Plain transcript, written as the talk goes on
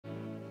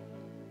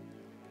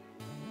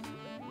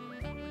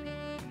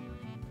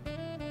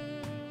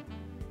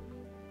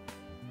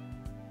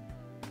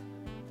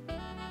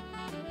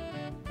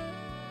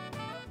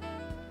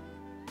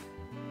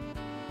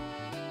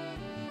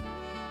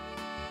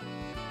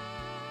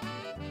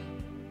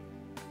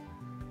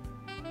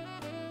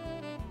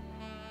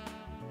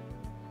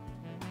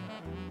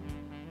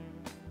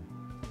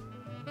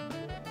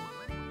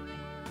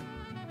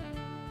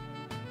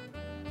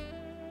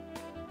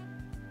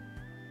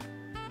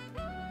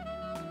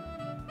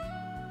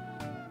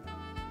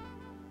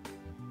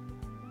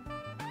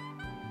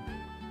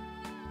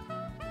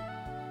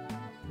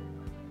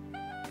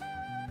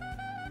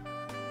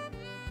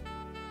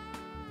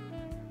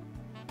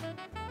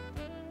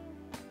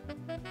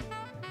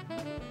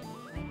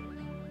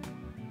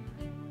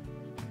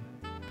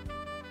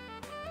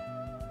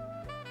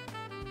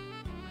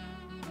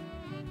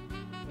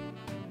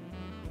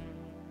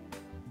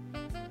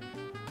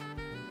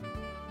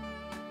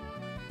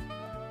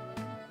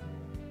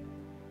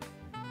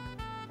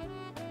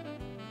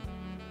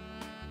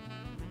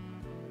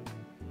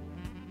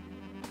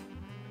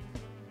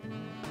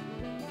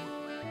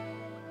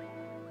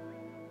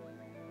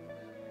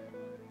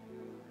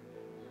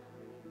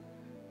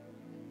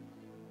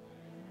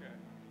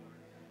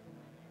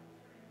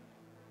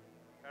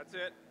That's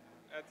it.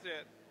 That's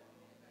it.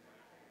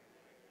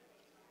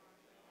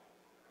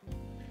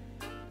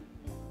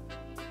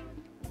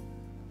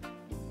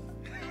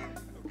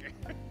 Okay.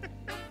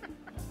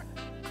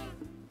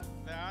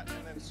 That,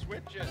 and then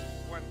switch it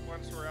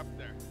once we're up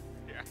there.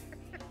 Yeah.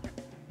 Good.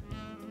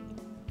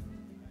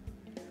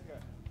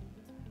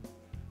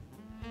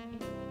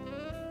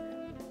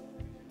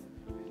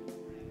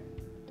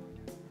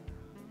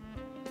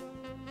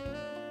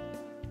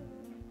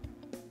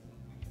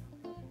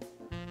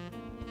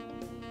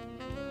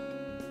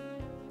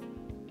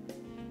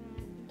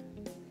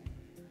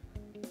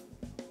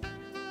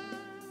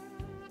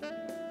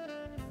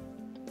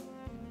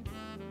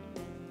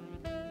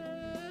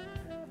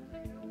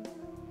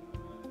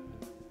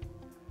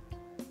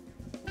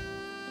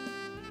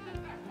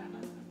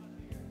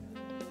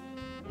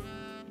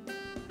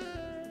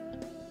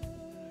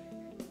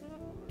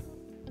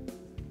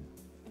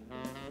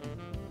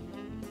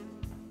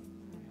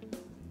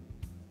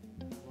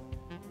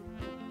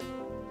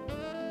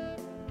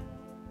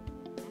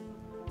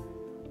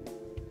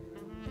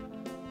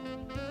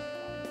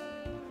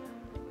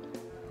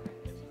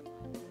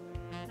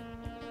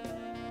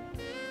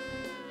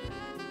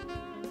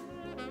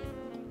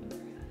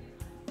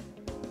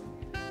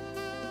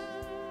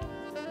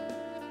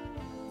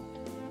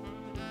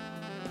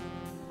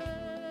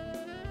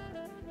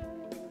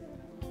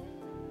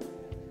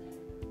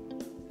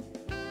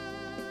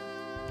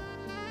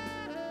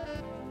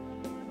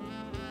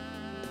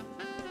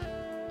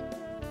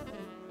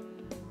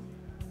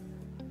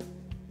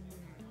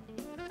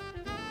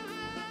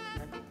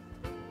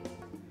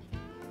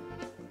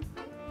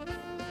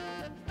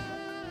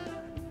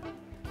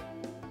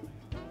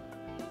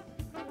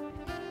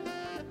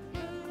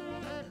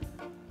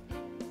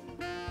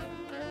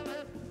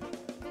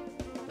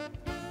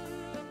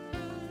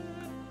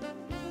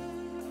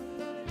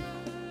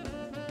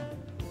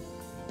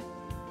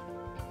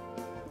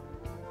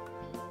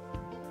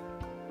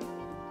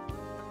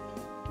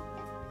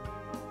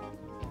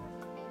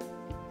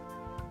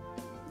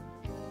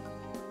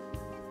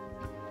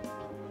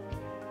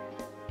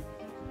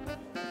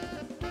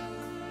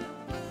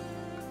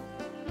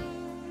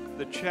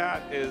 The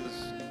chat is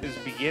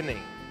beginning.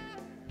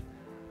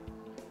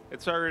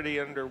 It's already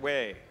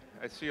underway.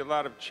 I see a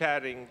lot of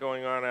chatting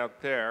going on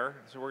out there,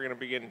 so we're going to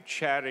begin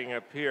chatting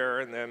up here,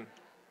 and then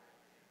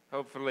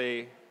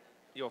hopefully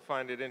you'll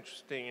find it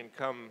interesting and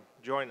come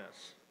join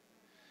us.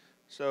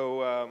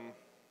 So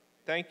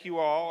thank you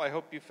all. I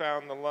hope you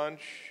found the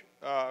lunch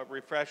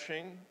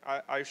refreshing.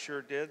 I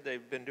sure did.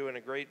 They've been doing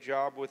a great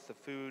job with the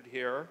food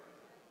here.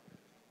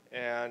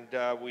 And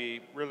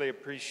we really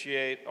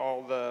appreciate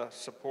all the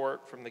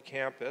support from the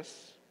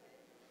campus.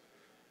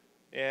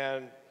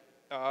 And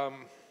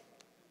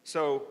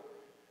so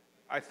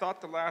I thought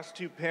the last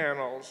two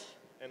panels,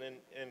 and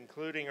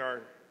including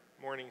our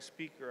morning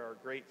speaker, are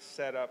a great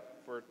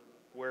setup for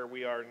where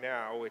we are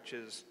now, which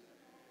is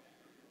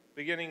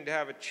beginning to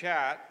have a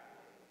chat.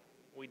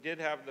 We did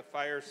have the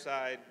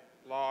fireside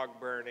log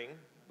burning,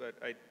 but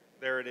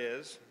there it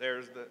is.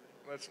 There's the,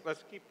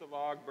 let's keep the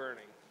log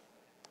burning.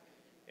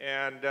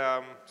 And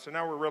so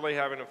now we're really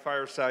having a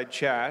fireside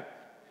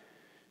chat.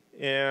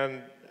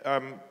 And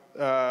I'm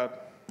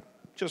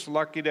just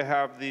lucky to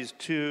have these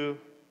two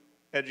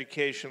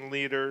education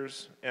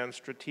leaders and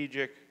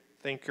strategic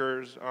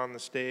thinkers on the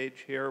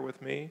stage here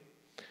with me.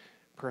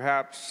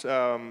 Perhaps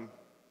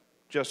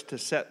just to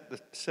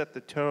set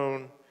the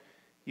tone,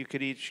 you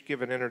could each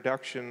give an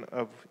introduction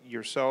of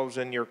yourselves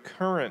and your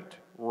current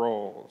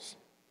roles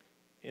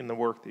in the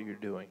work that you're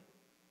doing.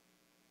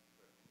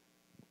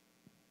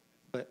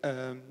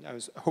 I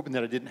was hoping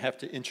that I didn't have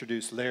to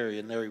introduce Larry,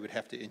 and Larry would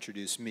have to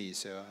introduce me,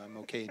 so I'm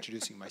okay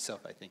introducing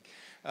myself, I think.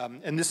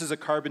 And this is a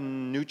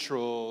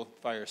carbon-neutral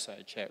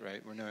fireside chat,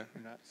 right? We're not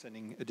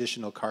sending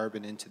additional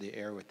carbon into the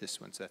air with this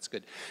one, so that's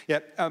good.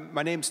 Yeah,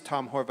 my name's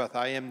Tom Horvath.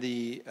 I am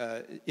the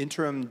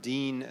interim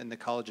dean in the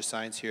College of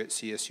Science here at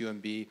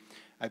CSUMB.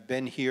 I've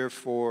been here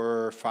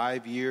for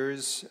 5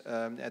 years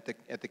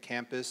at the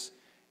campus.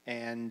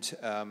 And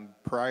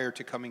prior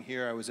to coming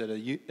here, I was at a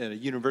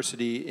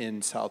university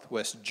in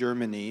southwest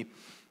Germany,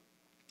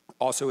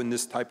 also in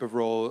this type of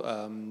role,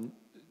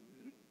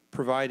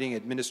 providing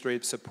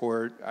administrative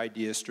support,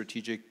 ideas,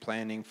 strategic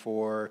planning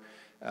for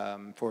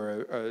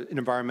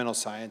environmental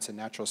science and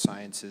natural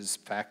sciences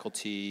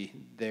faculty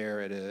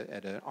there at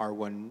an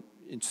R1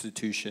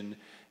 institution.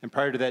 And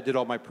prior to that, did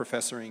all my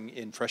professoring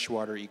in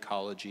freshwater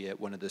ecology at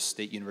one of the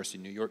State University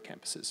of New York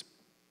campuses.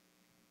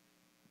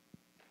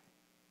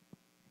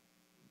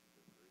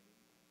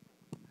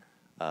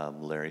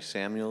 Larry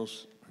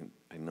Samuels.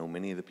 I know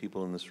many of the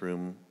people in this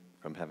room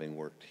from having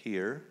worked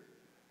here,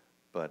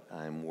 but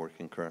I'm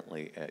working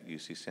currently at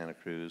UC Santa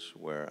Cruz,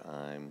 where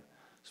I'm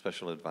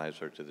special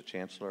advisor to the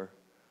Chancellor.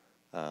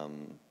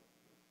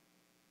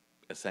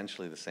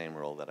 Essentially the same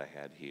role that I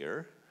had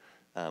here,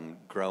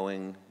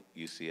 growing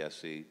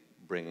UCSC,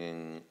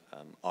 bringing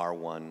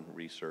R1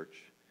 research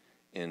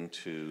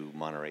into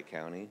Monterey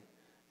County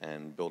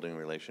and building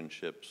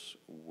relationships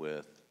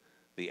with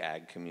the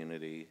ag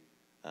community,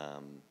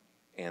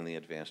 and the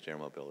advanced air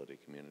mobility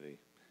community,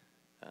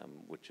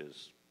 which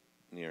is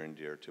near and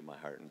dear to my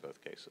heart in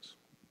both cases.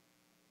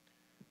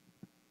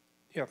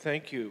 Yeah,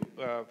 thank you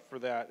for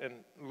that. And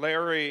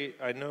Larry,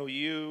 I know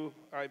you,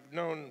 I've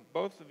known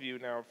both of you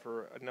now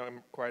for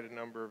quite a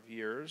number of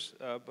years,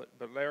 but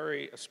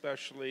Larry,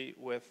 especially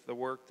with the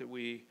work that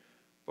we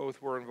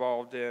both were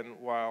involved in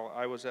while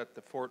I was at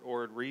the Fort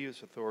Ord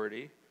Reuse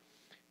Authority.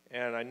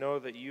 And I know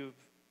that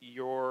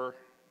your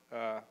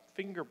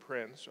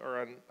fingerprints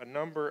are on a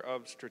number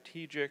of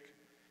strategic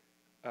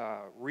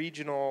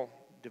regional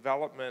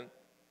development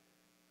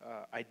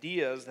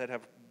ideas that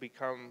have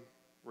become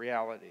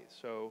reality.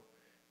 So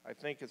I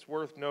think it's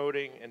worth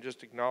noting and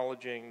just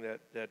acknowledging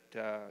that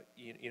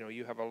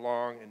you have a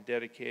long and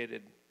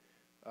dedicated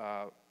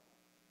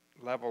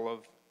level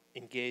of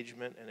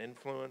engagement and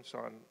influence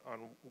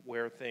on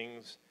where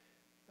things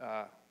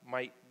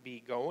might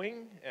be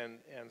going, and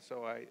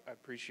so I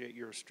appreciate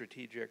your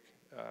strategic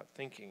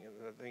thinking, and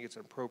I think it's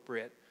an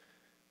appropriate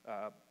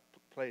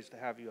place to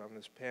have you on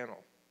this panel.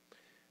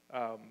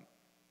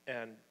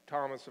 And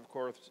Thomas, of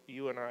course,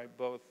 you and I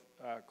both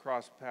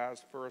crossed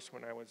paths first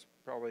when I was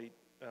probably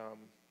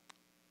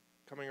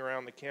coming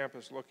around the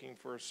campus looking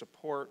for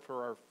support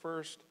for our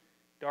first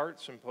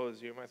DART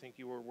symposium. I think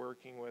you were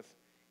working with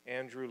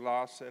Andrew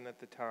Lawson at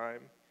the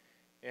time.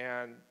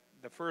 And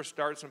the first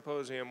DART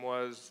symposium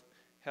was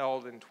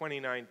held in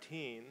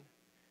 2019.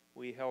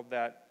 We held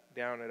that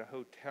down at a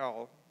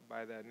hotel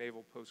by the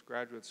Naval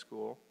Postgraduate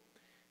School.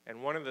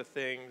 And one of the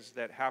things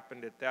that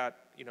happened at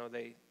that,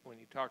 when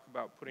you talk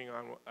about putting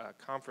on a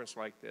conference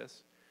like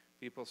this,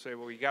 people say,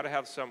 well, you got to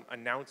have some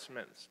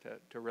announcements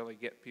to really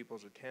get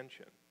people's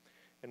attention.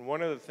 And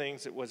one of the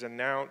things that was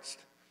announced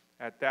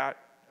at that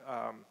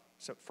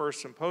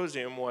first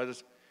symposium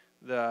was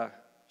the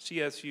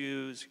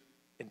CSU's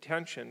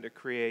intention to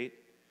create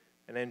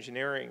an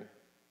engineering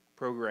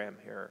program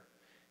here.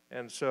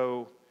 And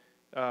so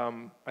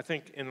I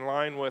think in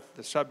line with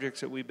the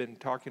subjects that we've been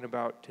talking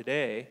about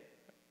today,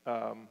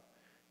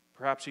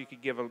 perhaps you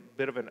could give a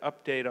bit of an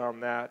update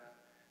on that,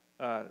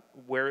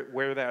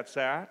 where that's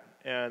at,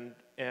 and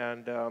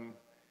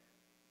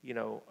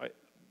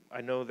I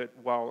know that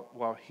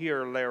while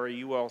here, Larry,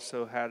 you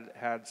also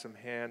had some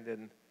hand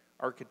in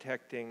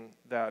architecting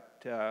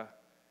that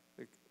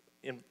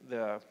in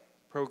the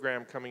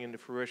program coming into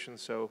fruition.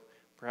 So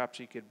perhaps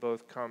you could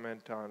both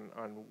comment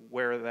on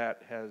where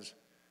that has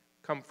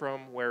come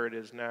from, where it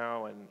is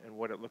now, and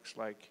what it looks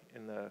like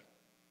in the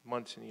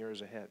months and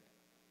years ahead.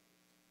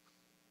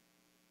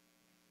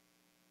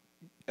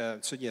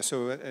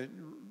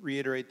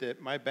 Reiterate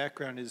that my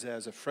background is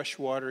as a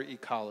freshwater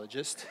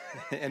ecologist,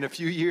 and a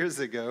few years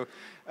ago,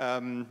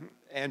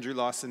 Andrew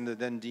Lawson, the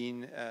then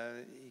dean,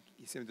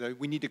 he said,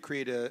 we need to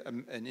create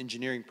an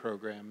engineering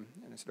program.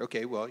 And I said,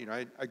 okay, well,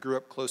 I grew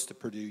up close to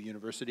Purdue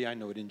University. I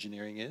know what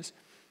engineering is.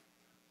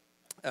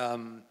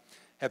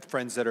 Have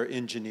friends that are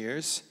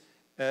engineers,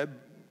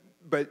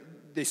 but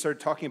they started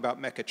talking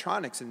about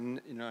mechatronics,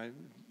 and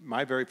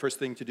my very first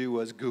thing to do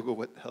was Google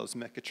what the hell is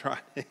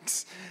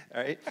mechatronics,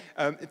 all right?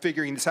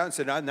 Figuring this out, and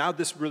said, now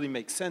this really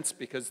makes sense,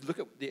 because look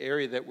at the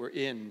area that we're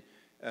in.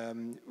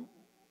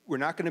 We're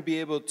not going to be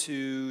able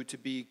to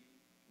be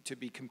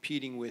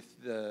competing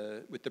with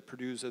the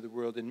Purdues of the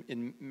world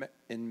in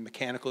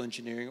mechanical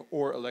engineering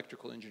or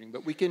electrical engineering,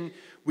 but we can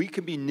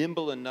be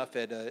nimble enough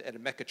at a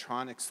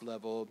mechatronics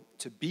level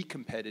to be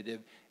competitive.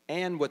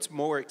 And what's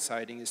more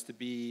exciting is to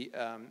be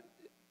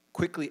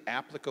quickly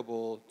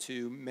applicable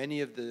to many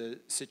of the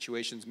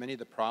situations, many of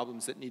the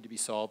problems that need to be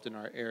solved in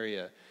our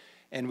area.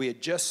 And we had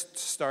just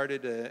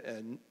started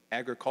an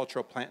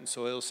agricultural plant and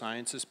soil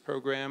sciences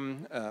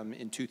program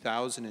in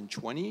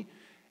 2020.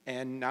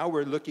 And now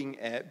we're looking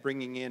at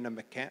bringing in a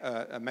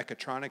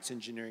mechatronics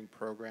engineering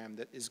program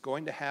that is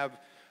going to have,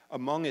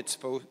 among its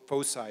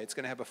foci, it's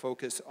going to have a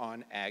focus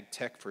on ag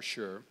tech for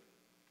sure.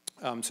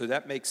 So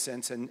that makes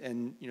sense,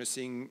 and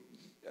seeing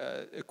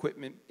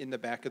equipment in the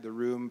back of the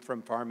room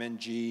from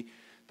PharmNG,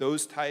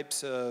 those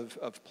types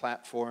of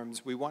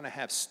platforms, we want to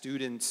have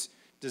students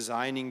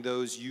designing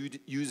those,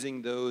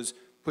 using those,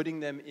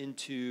 putting them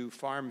into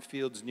farm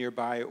fields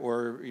nearby,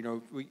 or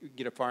we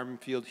get a farm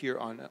field here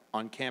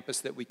on campus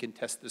that we can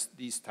test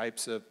these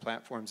types of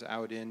platforms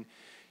out in,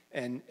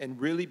 and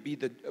really be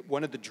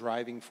one of the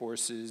driving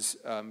forces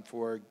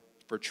for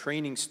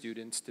training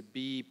students to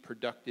be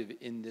productive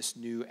in this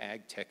new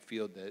ag tech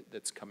field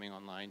that's coming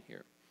online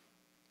here.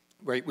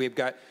 Right, we've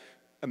got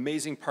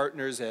amazing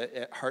partners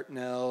at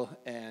Hartnell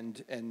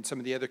and some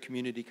of the other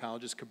community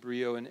colleges,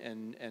 Cabrillo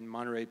and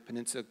Monterey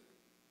Peninsula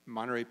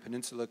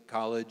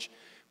College.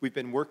 We've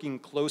been working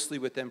closely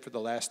with them for the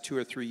last 2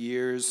 or 3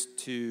 years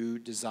to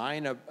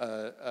design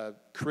a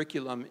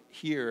curriculum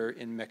here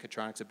in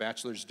mechatronics, a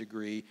bachelor's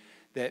degree,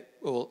 that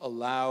will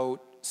allow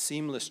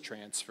seamless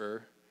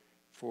transfer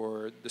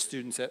for the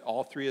students at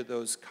all 3 of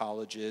those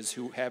colleges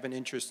who have an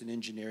interest in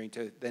engineering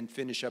to then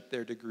finish up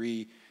their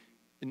degree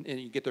and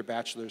you get their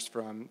bachelor's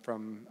from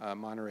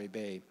Monterey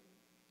Bay.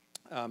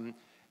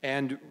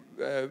 And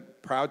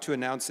proud to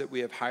announce that we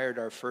have hired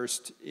our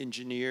first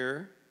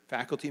engineer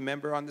faculty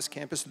member on this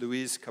campus.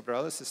 Luis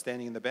Cabrales is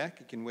standing in the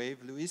back. You can wave,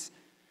 Luis.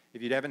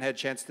 If you haven't had a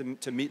chance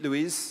to meet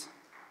Luis,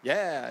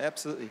 yeah,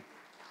 absolutely.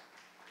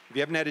 If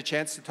you haven't had a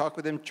chance to talk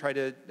with him, try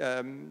to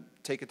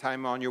take a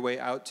time on your way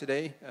out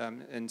today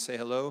and say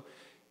hello.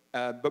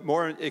 But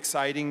more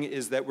exciting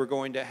is that we're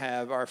going to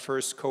have our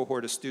first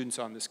cohort of students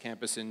on this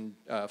campus in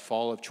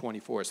fall of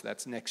 '24. So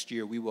that's next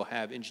year. We will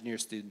have engineer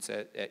students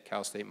at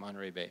Cal State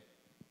Monterey Bay.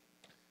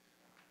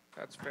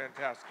 That's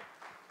fantastic.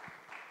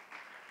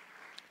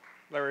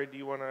 Larry, do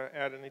you want to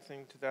add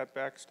anything to that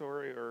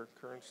backstory or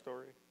current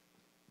story?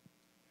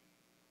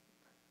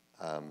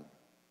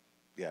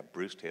 Yeah,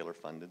 Bruce Taylor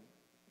funded,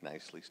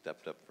 nicely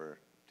stepped up for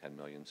 $10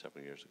 million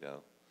several years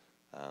ago.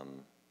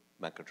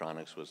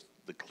 Mechatronics was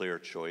the clear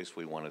choice.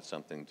 We wanted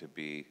something to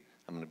be,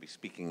 I'm going to be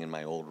speaking in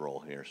my old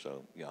role here,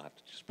 so you'll have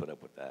to just put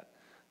up with that.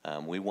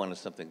 We wanted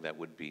something that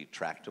would be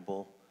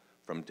tractable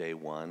from day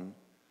one,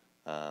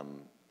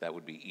 that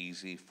would be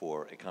easy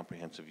for a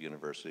comprehensive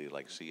university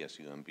like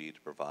CSUMB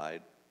to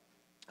provide.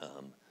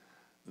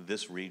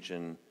 This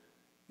region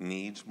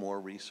needs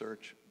more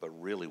research, but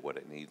really what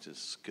it needs is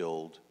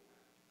skilled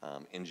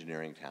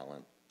engineering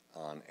talent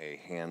on a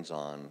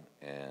hands-on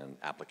and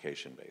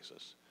application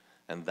basis.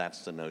 And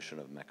that's the notion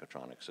of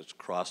mechatronics. It's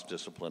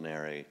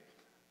cross-disciplinary,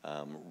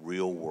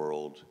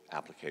 real-world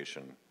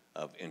application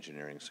of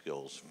engineering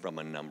skills from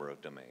a number of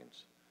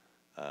domains.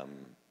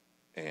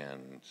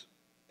 And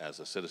as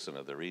a citizen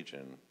of the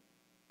region,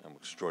 I'm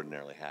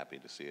extraordinarily happy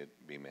to see it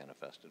be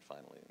manifested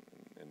finally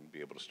and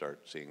be able to start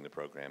seeing the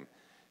program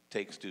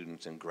take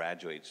students and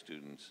graduate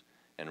students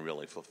and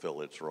really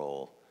fulfill its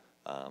role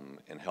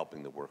in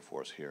helping the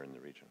workforce here in the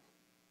region.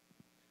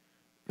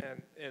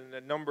 And in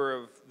a number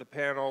of the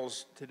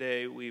panels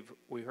today, we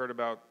heard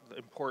about the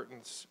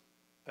importance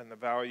and the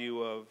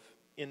value of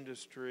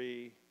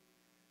industry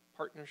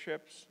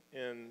partnerships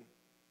in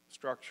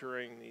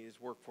structuring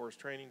these workforce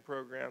training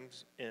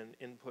programs and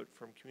input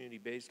from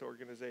community-based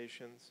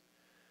organizations.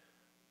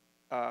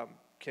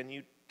 Can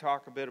you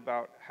talk a bit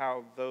about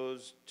how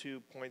those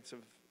 2 points of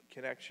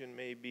connection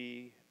may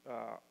be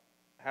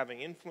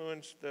having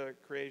influenced the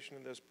creation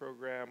of this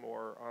program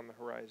or on the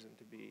horizon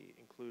to be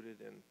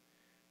included in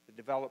the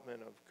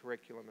development of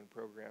curriculum and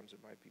programs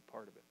that might be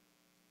part of it?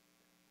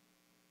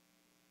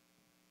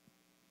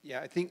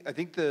 Yeah, I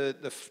think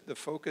the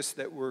focus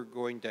that we're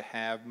going to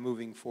have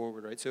moving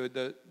forward, right? So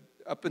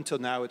up until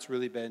now, it's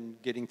really been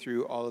getting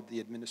through all of the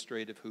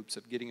administrative hoops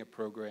of getting a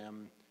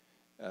program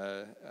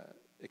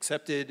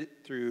accepted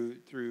through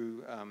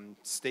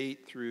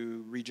state,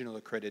 through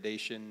regional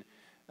accreditation.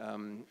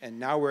 And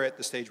now we're at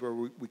the stage where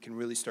we can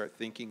really start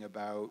thinking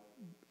about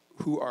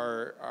who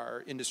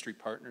our industry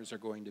partners are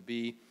going to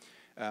be.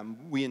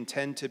 We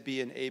intend to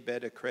be an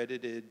ABET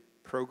accredited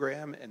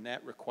program, and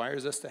that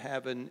requires us to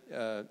have an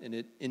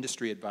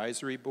industry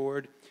advisory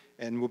board.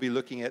 And we'll be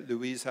looking at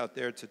Louise out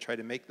there to try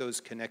to make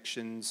those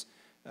connections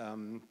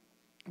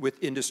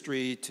with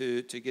industry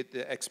to get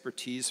the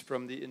expertise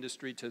from the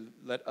industry to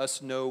let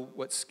us know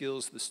what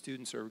skills the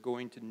students are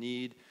going to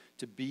need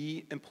to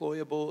be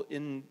employable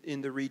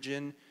in the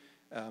region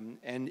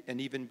and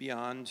even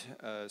beyond.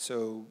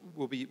 So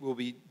we'll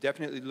be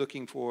definitely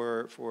looking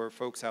for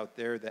folks out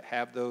there that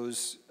have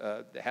those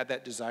that have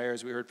that desire,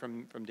 as we heard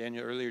from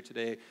Daniel earlier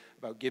today,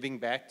 about giving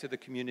back to the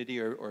community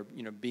or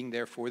being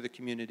there for the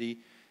community.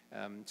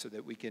 So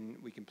that we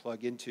can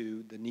plug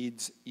into the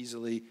needs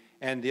easily.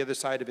 And the other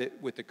side of it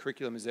with the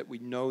curriculum is that we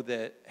know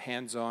that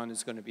hands-on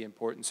is going to be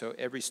important. So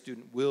every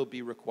student will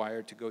be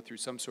required to go through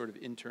some sort of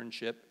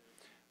internship.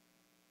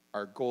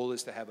 Our goal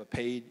is to have a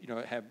paid,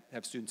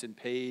 have students in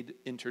paid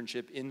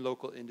internship in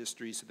local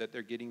industry so that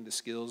they're getting the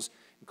skills,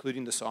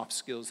 including the soft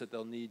skills that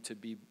they'll need to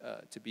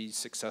be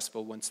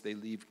successful once they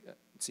leave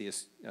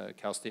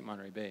Cal State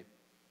Monterey Bay.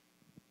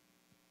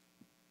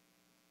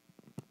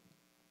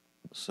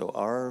 So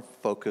our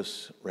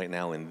focus right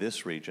now in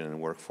this region in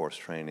workforce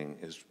training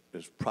is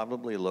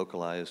probably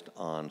localized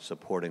on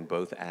supporting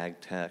both ag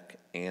tech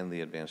and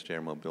the advanced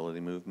air mobility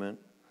movement.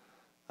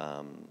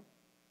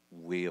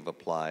 We have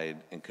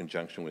applied in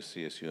conjunction with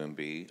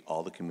CSUMB,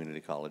 all the community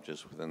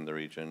colleges within the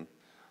region,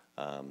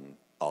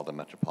 all the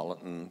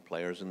metropolitan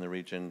players in the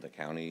region, the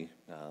county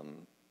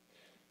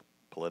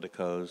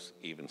politicos,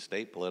 even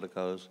state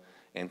politicos,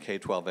 and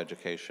K-12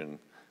 education.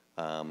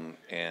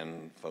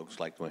 And folks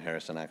like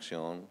Mujeres en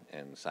Acción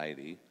and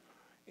SAIDI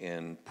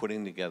in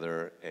putting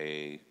together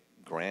a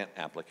grant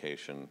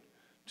application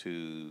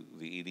to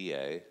the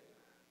EDA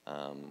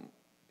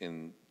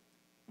in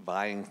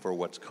vying for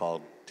what's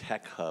called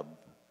Tech Hub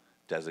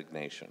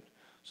designation.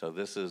 So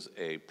this is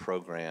a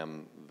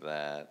program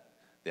that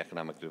the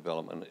Economic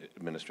Development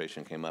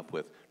Administration came up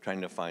with,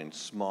 trying to find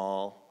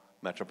small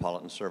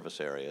metropolitan service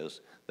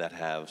areas that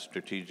have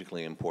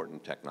strategically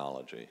important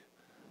technology.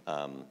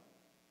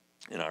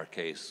 In our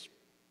case,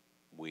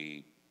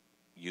 we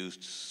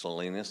used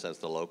Salinas as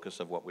the locus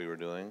of what we were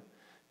doing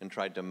and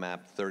tried to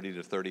map 30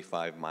 to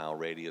 35 mile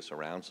radius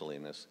around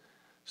Salinas,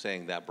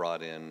 saying that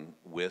brought in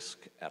WISC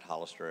at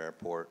Hollister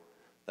Airport,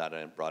 that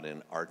brought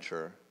in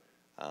Archer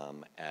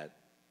at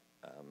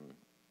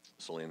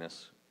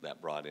Salinas,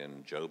 that brought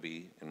in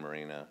Joby in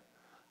Marina,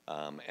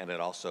 and it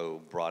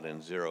also brought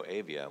in Zero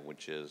Avia,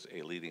 which is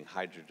a leading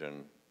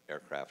hydrogen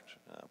aircraft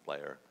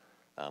player,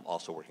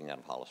 also working out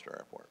of Hollister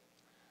Airport.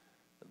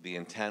 The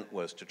intent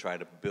was to try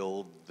to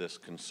build this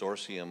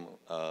consortium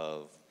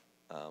of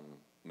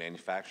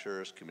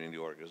manufacturers, community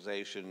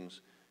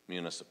organizations,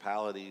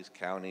 municipalities,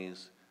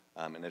 counties,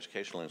 and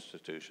educational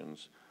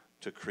institutions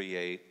to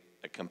create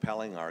a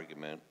compelling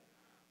argument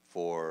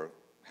for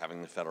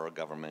having the federal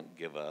government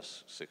give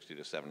us $60 to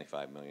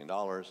 $75 million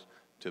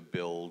to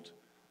build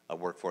a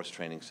workforce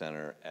training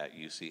center at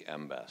UC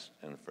MBEST.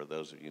 And for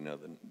those of you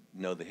who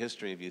know the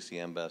history of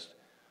UC MBEST,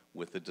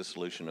 with the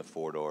dissolution of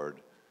Fort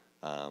Ord,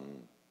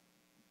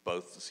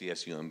 both the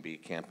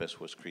CSUMB campus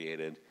was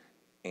created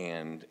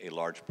and a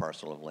large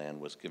parcel of land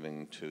was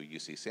given to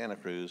UC Santa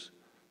Cruz,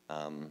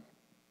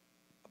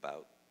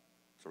 about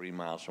 3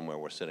 miles from where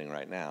we're sitting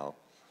right now,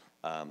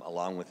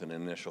 along with an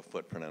initial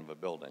footprint of a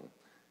building.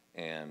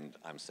 And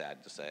I'm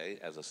sad to say,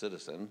 as a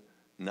citizen,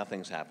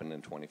 nothing's happened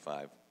in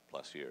 25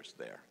 plus years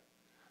there.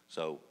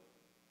 So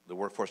the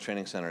Workforce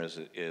Training Center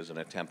is an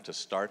attempt to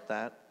start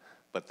that,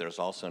 but there's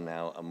also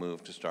now a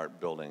move to start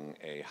building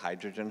a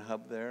hydrogen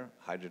hub there,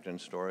 hydrogen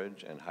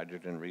storage and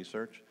hydrogen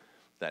research,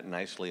 that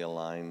nicely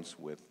aligns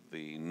with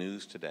the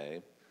news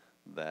today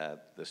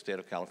that the state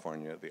of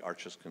California, the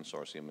ARCHES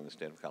Consortium in the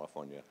state of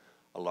California,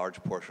 a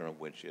large portion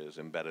of which is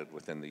embedded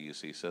within the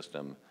UC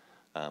system,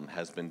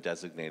 has been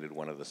designated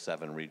one of the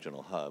 7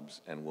 regional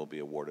hubs and will be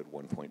awarded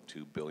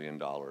 $1.2 billion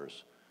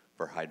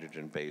for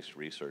hydrogen-based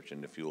research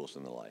into fuels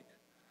and the like.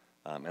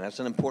 And that's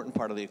an important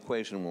part of the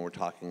equation when we're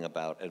talking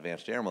about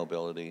advanced air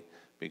mobility,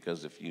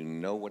 because if you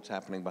know what's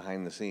happening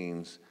behind the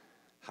scenes,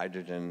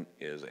 hydrogen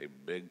is a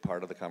big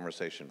part of the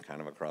conversation kind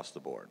of across the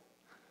board.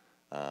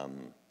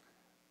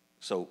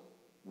 So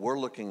we're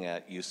looking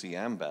at UC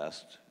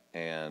MBEST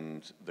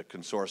and the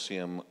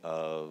consortium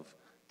of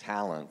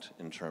talent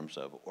in terms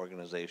of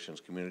organizations,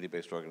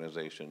 community-based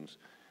organizations,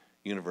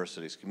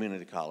 universities,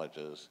 community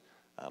colleges,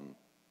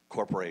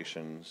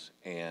 corporations,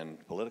 and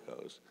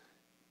politicos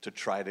to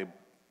try to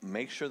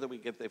make sure that we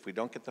get, if we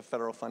don't get the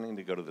federal funding,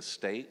 to go to the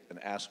state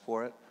and ask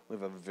for it. We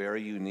have a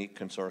very unique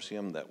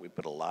consortium that we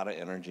put a lot of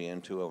energy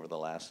into over the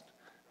last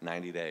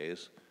 90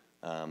 days,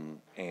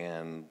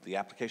 and the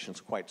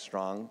application's quite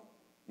strong.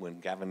 When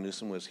Gavin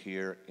Newsom was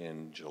here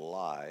in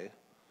July,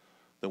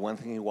 the one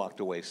thing he walked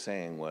away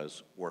saying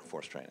was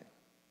workforce training.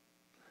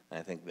 And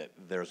I think that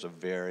there's a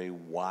very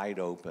wide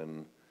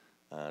open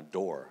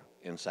door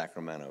in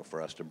Sacramento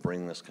for us to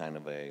bring this kind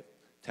of a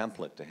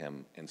template to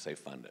him and say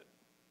fund it.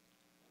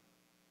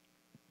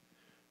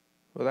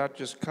 Well, that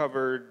just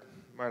covered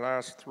my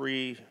last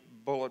 3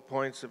 bullet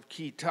points of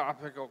key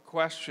topical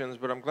questions,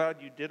 but I'm glad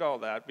you did all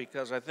that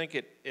because I think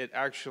it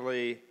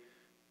actually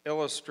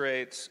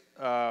illustrates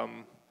a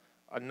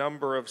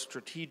number of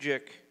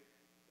strategic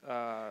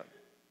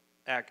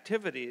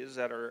activities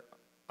that are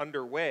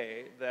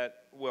underway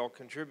that will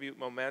contribute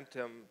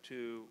momentum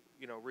to,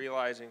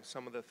 realizing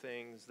some of the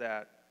things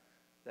that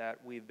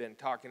we've been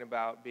talking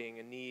about being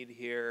a need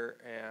here,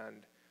 and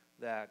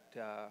that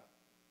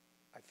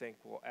I think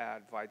will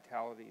add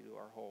vitality to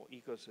our whole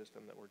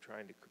ecosystem that we're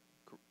trying to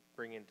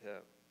bring into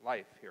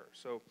life here.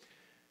 So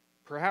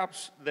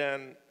perhaps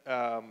then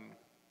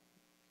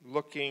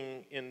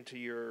looking into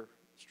your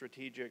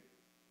strategic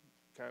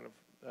kind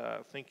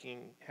of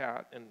thinking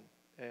hat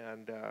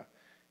and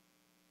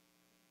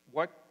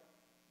what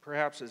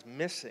perhaps is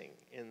missing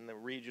in the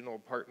regional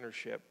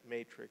partnership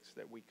matrix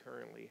that we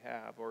currently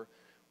have, or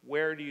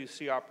where do you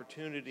see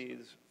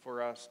opportunities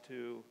for us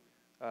to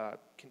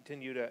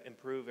continue to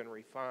improve and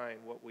refine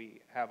what we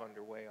have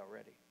underway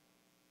already?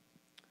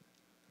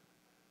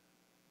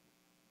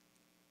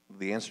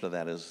 The answer to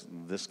that is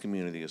this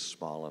community is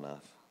small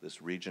enough,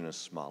 this region is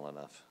small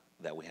enough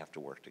that we have to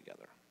work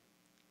together.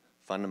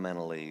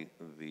 Fundamentally,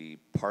 the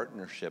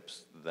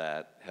partnerships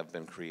that have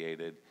been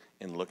created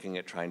in looking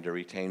at trying to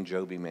retain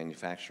Joby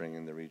manufacturing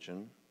in the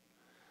region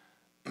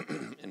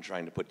and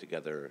trying to put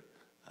together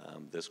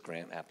this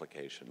grant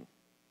application,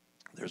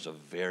 there's a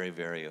very,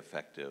 very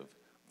effective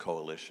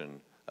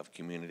coalition of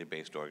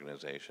community-based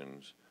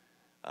organizations,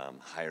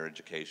 higher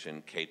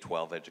education,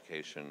 K-12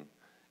 education,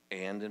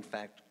 and in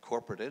fact,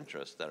 corporate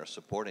interests that are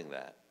supporting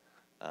that.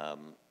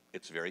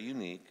 It's very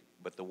unique,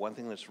 but the one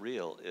thing that's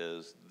real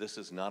is this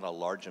is not a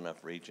large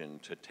enough region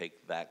to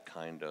take that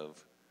kind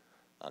of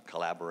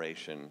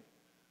collaboration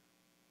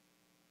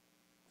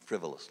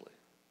frivolously.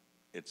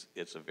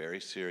 It's a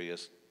very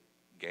serious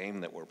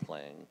game that we're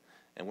playing,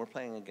 and we're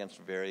playing against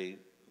very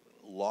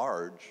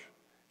large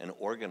and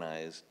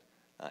organized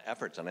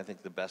efforts. And I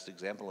think the best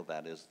example of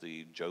that is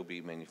the Joby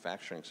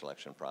manufacturing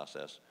selection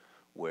process,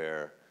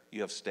 where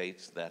you have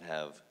states that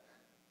have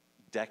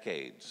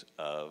decades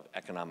of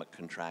economic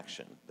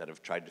contraction that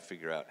have tried to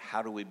figure out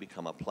how do we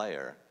become a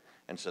player.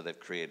 And so they've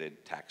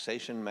created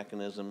taxation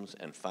mechanisms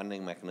and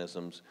funding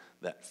mechanisms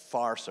that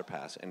far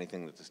surpass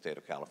anything that the state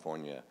of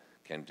California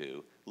can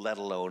do, let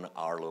alone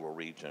our little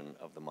region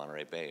of the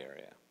Monterey Bay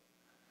Area.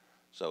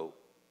 So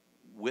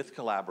with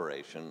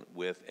collaboration,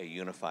 with a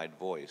unified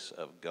voice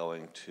of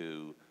going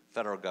to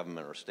federal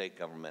government or state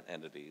government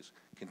entities,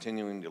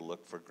 continuing to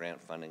look for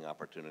grant funding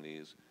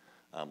opportunities,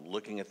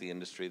 looking at the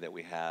industry that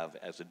we have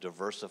as a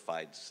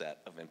diversified set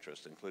of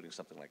interests, including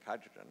something like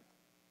hydrogen.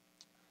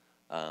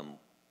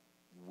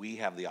 We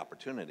have the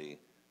opportunity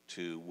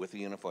to, with a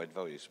unified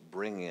voice,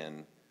 bring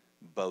in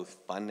both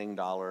funding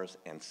dollars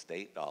and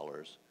state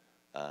dollars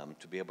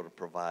to be able to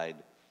provide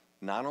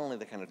not only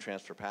the kind of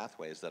transfer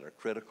pathways that are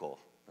critical,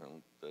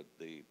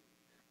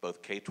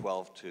 both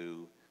K-12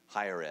 to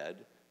higher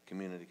ed,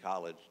 community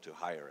college to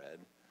higher ed,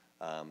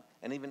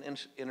 and even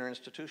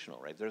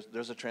interinstitutional, right?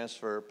 There's a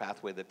transfer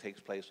pathway that takes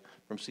place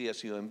from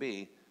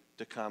CSUMB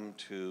to come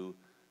to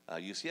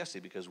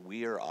UCSC because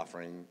we are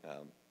offering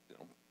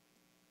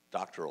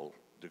doctoral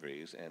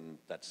degrees, and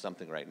that's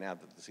something right now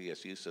that the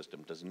CSU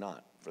system does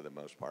not, for the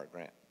most part,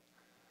 grant.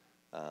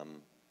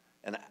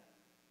 And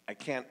I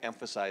can't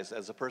emphasize,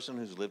 as a person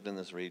who's lived in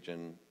this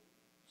region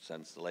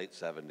since the late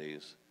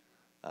 70s,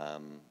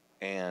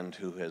 and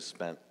who has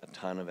spent a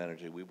ton of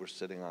energy. We were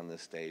sitting on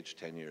this stage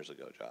 10 years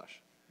ago,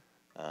 Josh,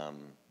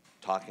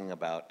 talking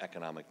about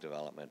economic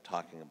development,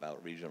 talking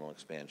about regional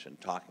expansion,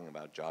 talking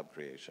about job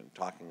creation,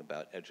 talking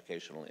about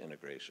educational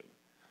integration.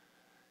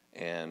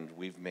 And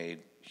we've made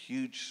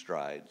huge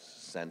strides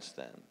since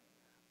then,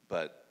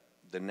 but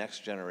the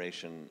next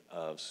generation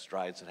of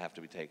strides that have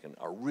to be taken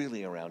are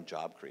really around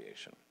job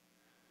creation.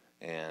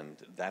 And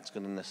that's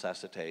going to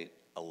necessitate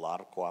a lot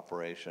of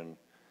cooperation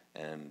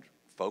and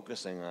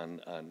focusing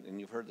on, and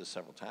you've heard this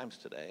several times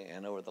today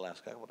and over the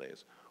last couple of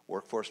days,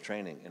 workforce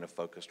training in a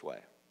focused way.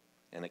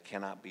 And it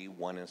cannot be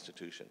one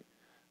institution.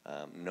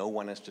 No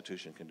one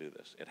institution can do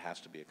this. It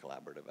has to be a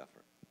collaborative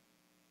effort.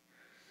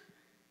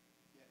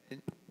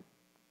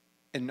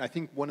 And I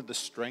think one of the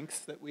strengths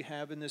that we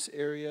have in this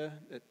area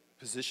that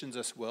positions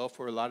us well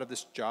for a lot of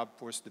this job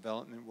force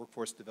development,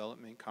 workforce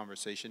development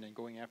conversation and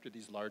going after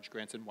these large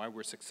grants and why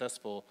we're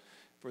successful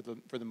for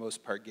the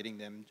most part getting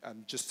them.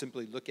 Just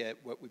simply look at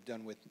what we've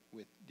done with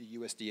the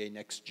USDA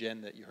Next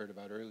Gen that you heard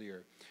about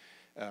earlier.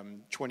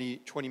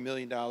 $20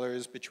 million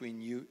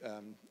between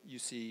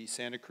UC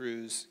Santa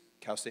Cruz,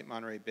 Cal State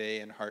Monterey Bay,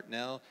 and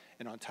Hartnell,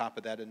 and on top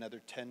of that,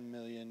 another $10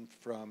 million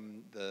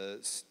from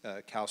the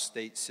Cal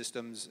State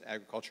Systems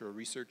Agricultural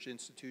Research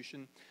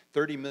Institution.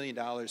 $30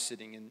 million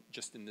sitting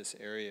just in this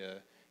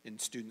area in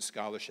student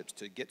scholarships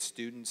to get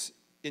students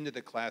into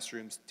the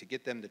classrooms, to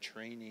get them the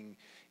training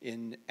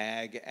in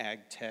ag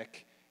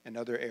tech, and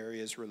other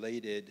areas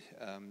related,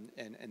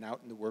 and out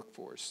in the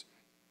workforce.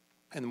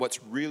 And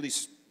what's really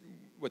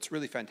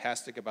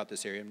fantastic about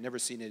this area, I've never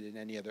seen it in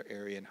any other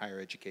area in higher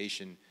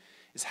education,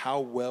 is how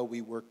well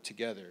we work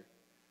together.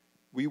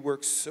 We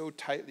work so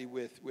tightly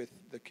with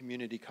the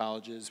community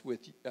colleges,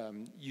 with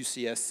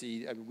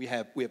UCSC. I mean, we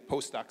have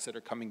postdocs that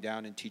are coming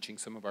down and teaching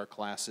some of our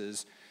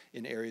classes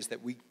in areas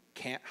that we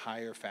can't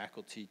hire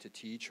faculty to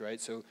teach, right?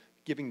 So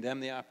giving them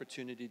the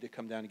opportunity to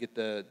come down and get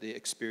the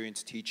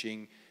experience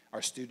teaching.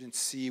 Our students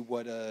see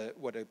what a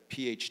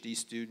PhD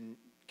student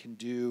can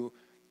do.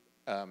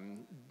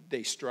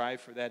 They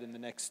strive for that in the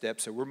next step.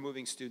 So we're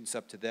moving students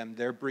up to them.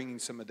 They're bringing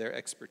some of their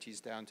expertise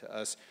down to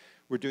us.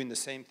 We're doing the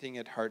same thing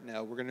at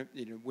Hartnell. We're going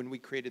to, when we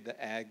created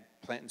the Ag,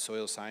 Plant and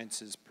Soil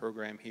Sciences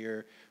program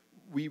here,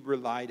 we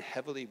relied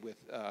heavily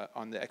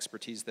on the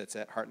expertise that's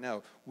at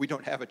Hartnell. We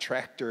don't have a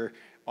tractor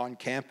on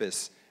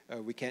campus.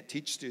 We can't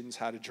teach students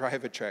how to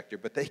drive a tractor,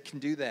 but they can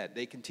do that.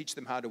 They can teach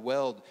them how to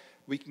weld.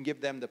 We can give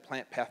them the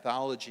plant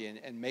pathology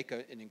and make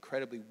an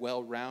incredibly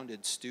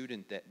well-rounded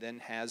student that then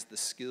has the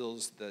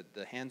skills,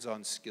 the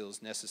hands-on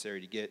skills necessary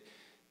to get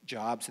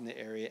jobs in the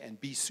area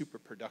and be super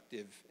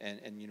productive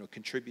and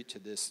contribute to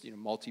this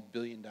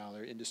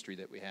multi-billion-dollar industry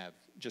that we have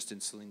just in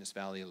Salinas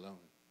Valley alone.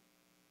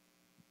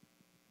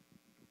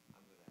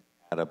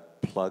 I'm going to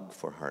add a plug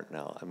for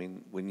Hartnell. I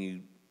mean, when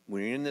you're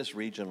in this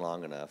region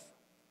long enough,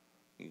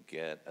 you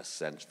get a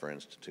sense for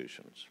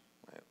institutions.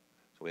 Right?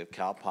 So we have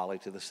Cal Poly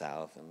to the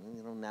south,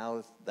 and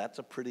now that's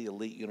a pretty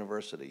elite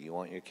university. You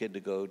want your kid to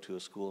go to a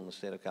school in the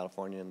state of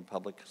California in the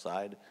public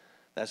side,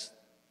 that's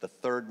the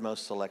third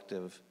most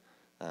selective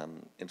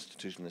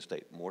institution in the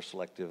state, more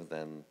selective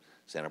than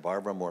Santa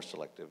Barbara, more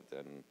selective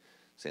than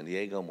San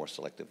Diego, more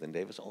selective than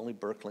Davis. Only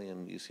Berkeley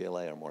and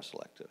UCLA are more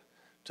selective.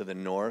 To the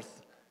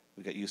north,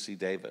 we've got UC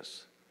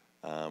Davis,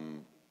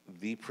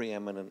 the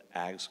preeminent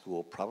ag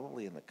school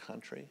probably in the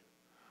country,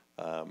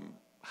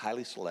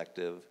 highly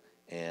selective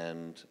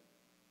and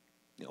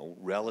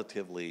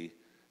relatively,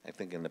 I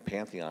think in the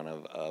pantheon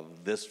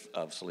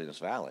of Salinas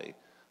Valley,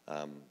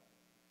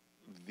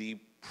 the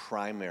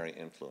primary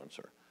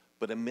influencer.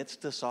 But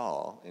amidst us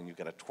all, and you've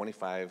got a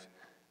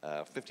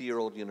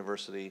 50-year-old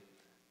university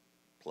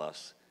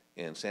plus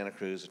in Santa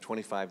Cruz, a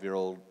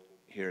 25-year-old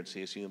here at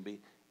CSUMB,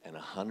 and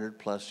a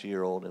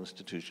 100-plus-year-old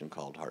institution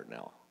called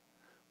Hartnell,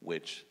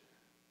 which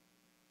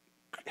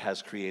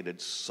has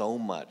created so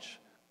much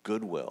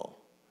goodwill,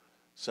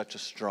 such a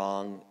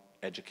strong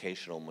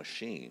educational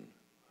machine,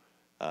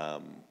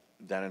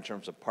 that in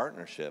terms of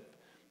partnership,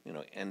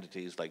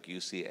 entities like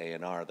UC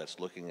A&R that's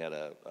looking at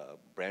a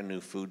brand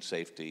new food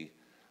safety,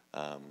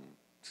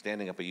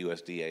 standing up a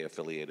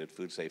USDA-affiliated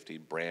food safety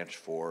branch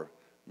for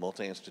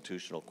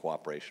multi-institutional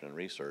cooperation and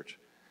research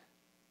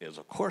is,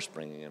 of course,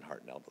 bringing in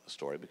Hartnell to the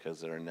story because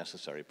they're a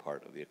necessary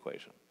part of the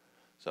equation.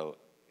 So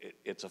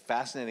it's a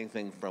fascinating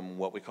thing from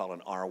what we call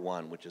an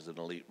R1, which is an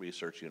elite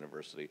research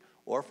university,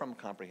 or from a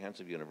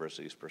comprehensive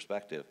university's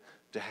perspective,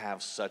 to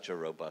have such a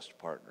robust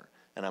partner.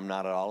 And I'm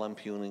not at all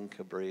impugning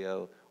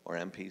Cabrillo or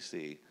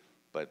MPC,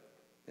 but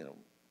you know,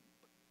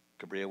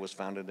 Cabrillo was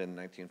founded in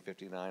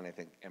 1959. I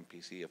think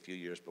MPC a few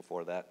years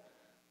before that.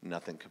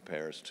 Nothing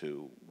compares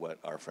to what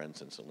our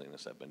friends in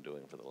Salinas have been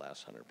doing for the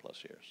last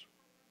 100+ years.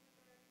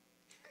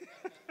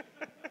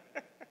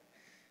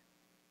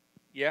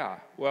 Yeah,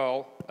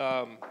 well,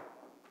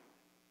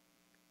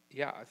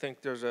 yeah, I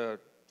think there's a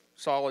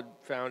solid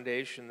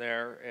foundation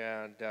there,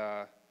 and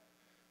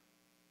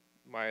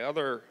my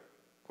other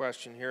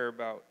question here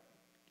about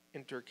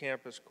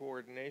intercampus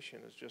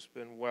coordination has just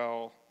been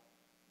well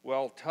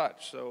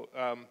touched. So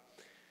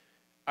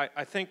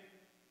I think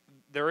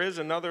there is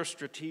another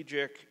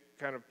strategic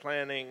kind of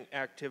planning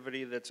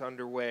activity that's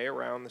underway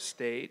around the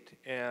state,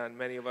 and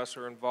many of us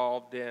are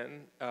involved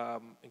in,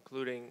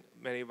 including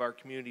many of our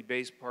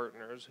community-based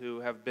partners who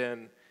have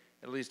been,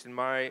 at least in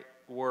my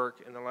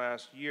work in the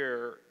last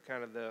year,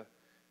 kind of the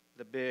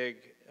big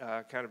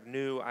kind of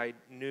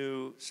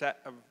new set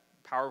of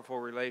powerful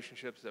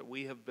relationships that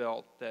we have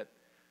built that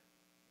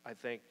I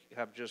think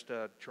have just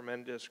a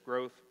tremendous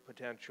growth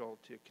potential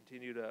to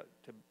continue to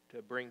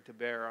bring to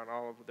bear on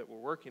all of that we're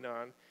working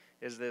on,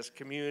 is this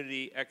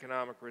Community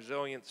Economic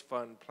Resilience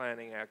Fund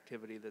planning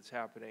activity that's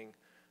happening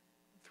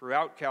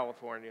throughout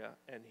California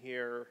and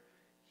here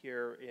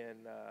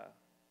in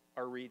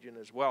our region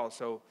as well.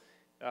 So,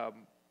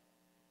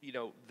 you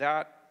know,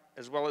 that,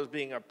 as well as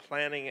being a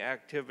planning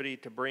activity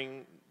to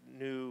bring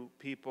new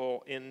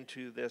people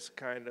into this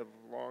kind of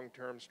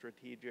long-term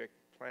strategic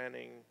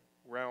planning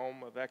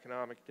realm of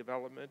economic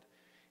development,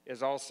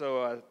 is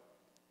also a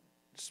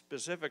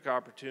specific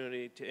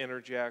opportunity to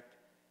interject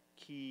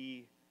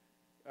key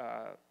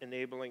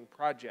enabling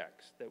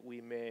projects that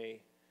we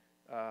may,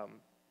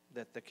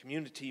 that the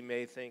community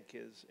may think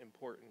is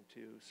important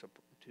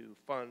to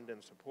fund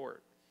and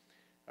support.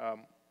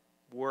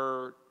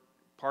 We're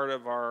part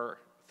of our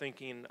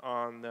thinking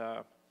on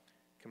the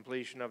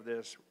completion of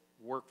this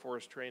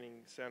Workforce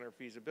Training Center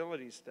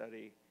feasibility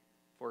study,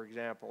 for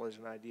example, is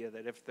an idea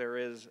that if there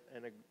is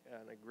an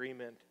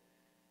agreement,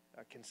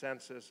 a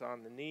consensus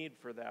on the need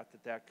for that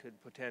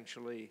could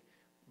potentially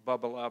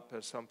bubble up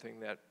as something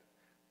that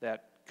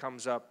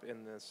comes up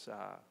in this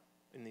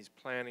in these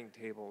planning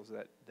tables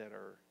that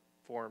are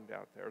formed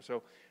out there.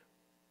 So,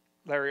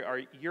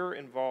 Larry, you're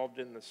involved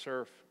in the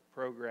SURF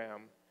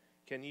program.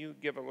 Can you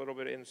give a little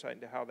bit of insight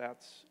into how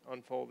that's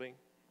unfolding?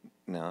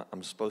 Now,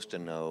 I'm supposed to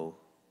know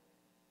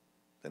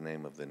the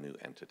name of the new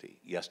entity.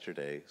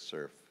 Yesterday,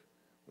 SURF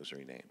was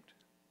renamed.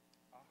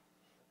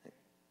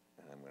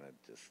 And I'm going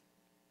to just...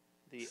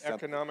 The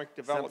Economic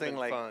Development Fund. Something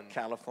like Fund.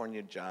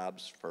 California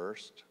Jobs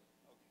First.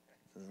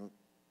 Okay.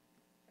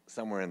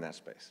 Somewhere in that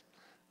space.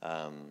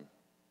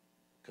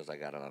 Because I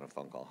got it on a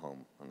phone call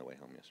home on the way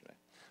home yesterday.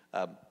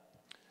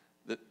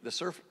 The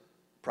SURF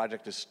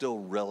project is still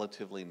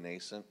relatively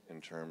nascent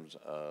in terms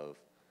of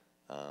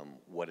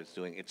what it's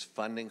doing. It's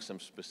funding some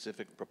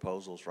specific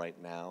proposals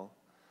right now.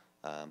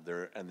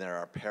 There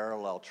are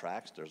parallel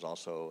tracks. There's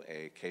also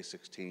a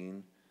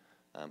K-16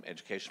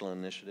 educational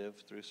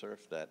initiative through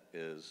SURF that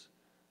is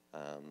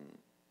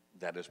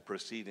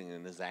proceeding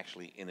and is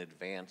actually in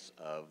advance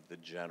of the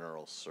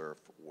general SURF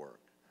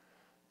work.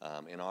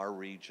 In our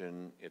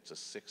region, it's a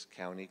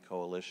 6-county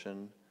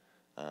coalition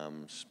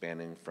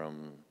spanning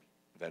from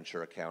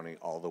Ventura County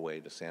all the way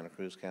to Santa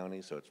Cruz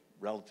County, so it's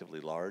relatively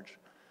large.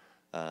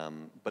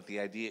 But the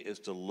idea is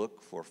to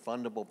look for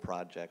fundable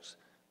projects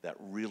that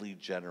really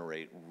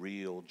generate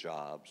real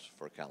jobs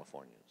for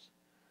Californians.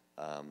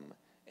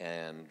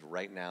 And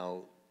right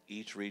now,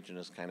 each region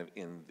is kind of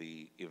in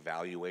the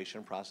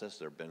evaluation process.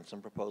 There have been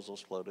some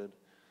proposals floated.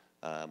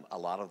 A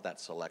lot of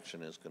that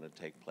selection is going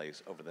to take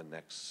place over the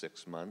next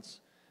 6 months,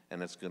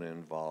 and it's going to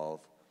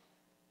involve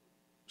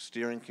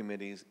steering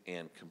committees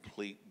and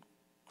complete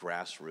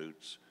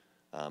grassroots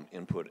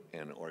input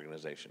and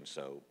organization.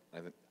 So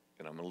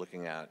I'm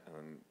looking at,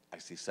 I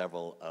see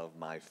several of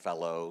my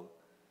fellow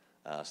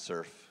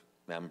SURF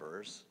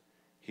members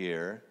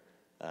here,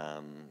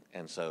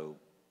 and so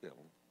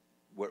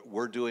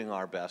we're doing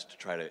our best to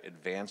try to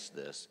advance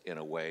this in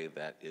a way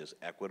that is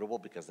equitable,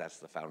 because that's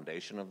the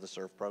foundation of the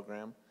SURF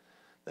program,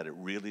 that it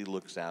really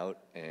looks out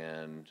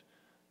and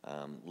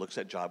looks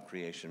at job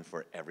creation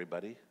for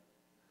everybody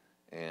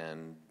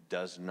and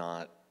does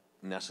not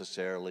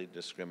necessarily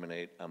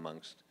discriminate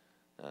amongst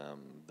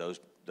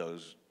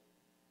those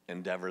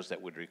endeavors that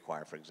would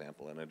require, for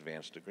example, an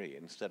advanced degree.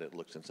 Instead, it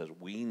looks and says,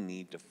 we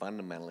need to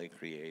fundamentally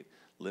create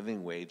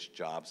living wage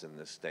jobs in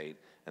this state,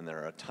 and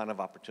there are a ton of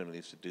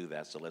opportunities to do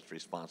that, so let's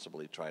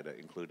responsibly try to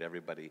include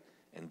everybody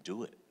and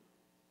do it.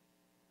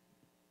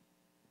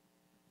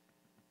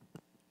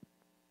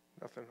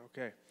 Nothing,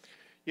 okay.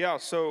 Yeah,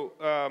 so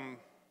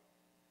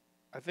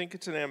I think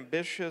it's an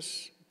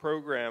ambitious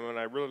program, and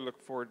I really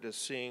look forward to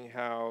seeing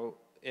how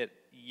it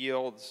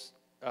yields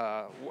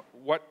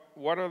what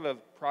are the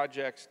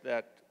projects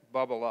that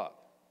bubble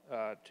up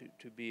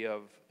to be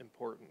of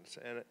importance?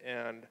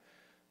 And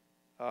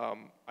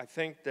I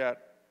think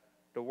that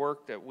the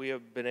work that we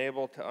have been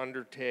able to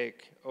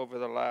undertake over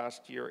the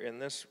last year in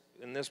this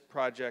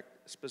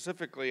project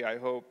specifically, I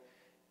hope,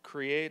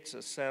 creates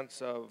a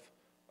sense of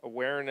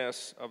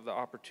awareness of the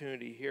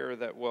opportunity here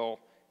that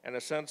will, and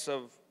a sense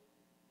of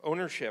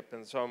ownership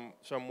in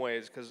some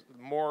ways, because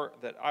the more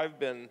that I've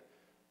been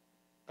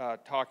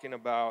talking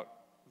about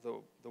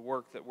the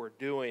work that we're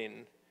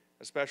doing,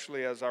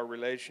 especially as our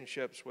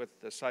relationships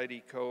with the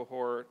CITE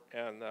cohort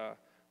and the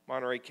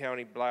Monterey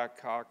County Black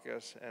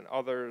Caucus and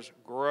others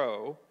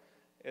grow,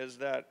 is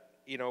that,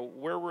 you know,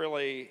 we're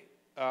really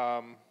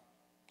kind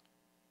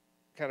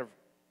of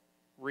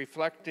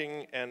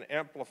reflecting and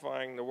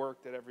amplifying the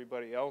work that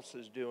everybody else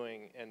is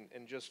doing,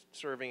 and just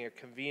serving a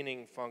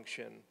convening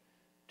function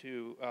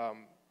to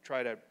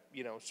try to,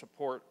 you know,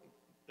 support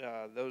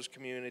those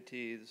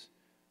communities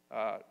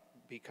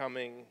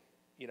becoming,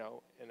 you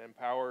know, an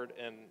empowered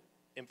and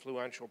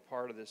influential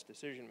part of this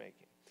decision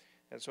making.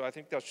 And so I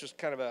think that's just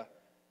kind of a,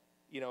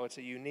 you know, it's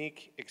a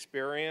unique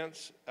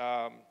experience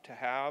to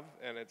have,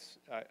 and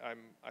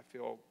I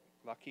feel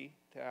lucky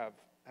to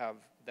have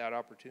that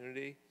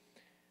opportunity.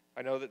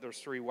 I know that there's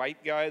 3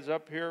 white guys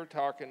up here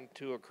talking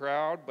to a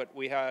crowd, but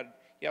we had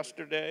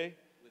yesterday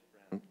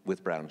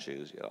with brown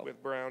shoes, you know.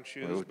 With brown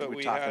shoes, we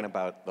were talking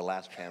about the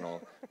last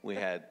panel. We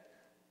had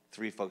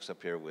 3 folks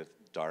up here with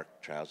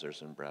dark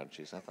trousers and brown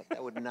shoes. I thought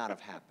that would not have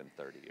happened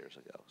 30 years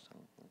ago. So.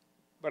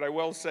 But I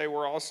will say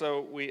we're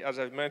also, as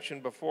I've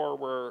mentioned before,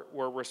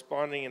 we're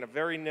responding in a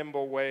very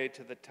nimble way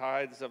to the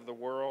tides of the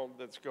world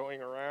that's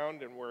going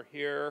around, and we're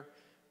here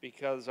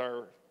because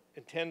our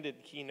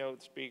intended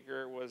keynote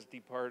speaker was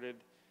departed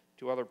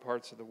to other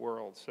parts of the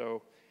world.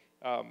 So,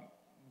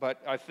 but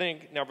I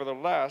think,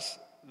 nevertheless,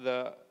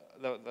 the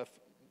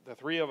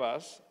 3 of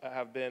us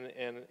have been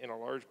in a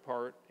large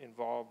part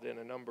involved in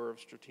a number of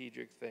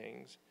strategic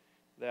things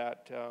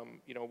that,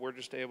 you know, we're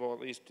just able at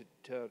least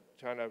to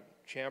kind of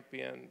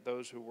champion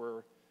those who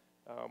we're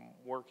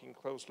working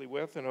closely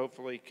with, and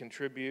hopefully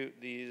contribute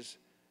these,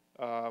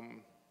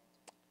 you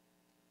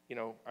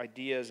know,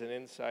 ideas and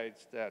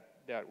insights that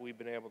we've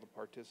been able to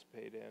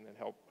participate in and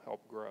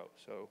help grow.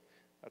 So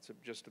that's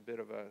just a bit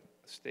of a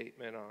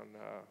statement on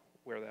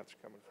where that's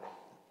coming from.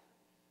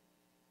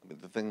 I mean,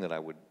 the thing that I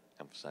would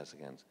emphasize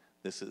again,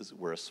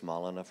 we're a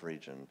small enough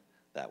region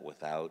that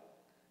without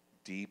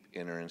deep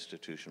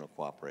interinstitutional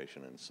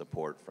cooperation and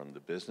support from the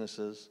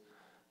businesses,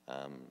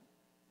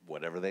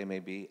 whatever they may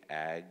be,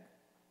 ag,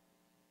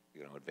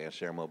 you know,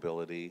 advanced air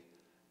mobility,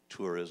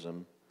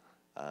 tourism,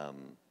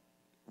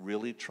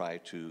 really try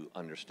to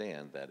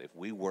understand that if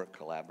we work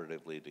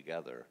collaboratively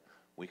together,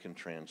 we can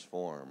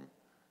transform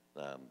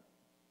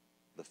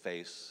the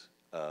face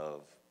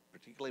of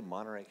particularly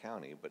Monterey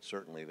County, but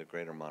certainly the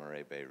greater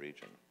Monterey Bay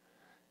region.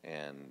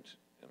 And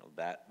you know,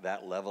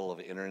 that level of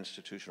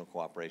interinstitutional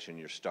cooperation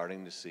you're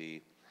starting to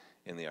see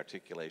in the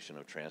articulation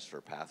of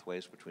transfer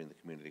pathways between the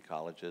community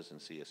colleges and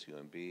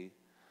CSUMB.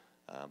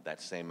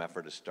 That same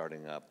effort is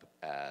starting up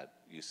at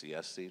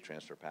UCSC,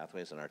 transfer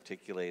pathways, and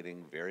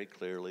articulating very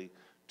clearly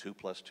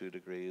 2+2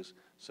 degrees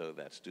so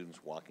that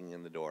students walking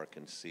in the door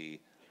can see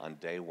on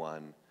day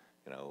one,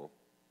 you know,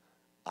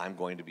 I'm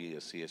going to be a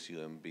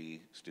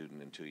CSUMB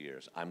student in 2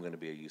 years. I'm going to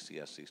be a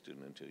UCSC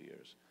student in 2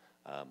 years.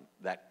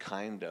 That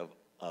kind of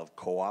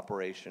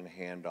cooperation,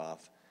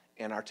 handoff,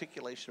 and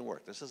articulation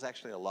work. This is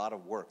actually a lot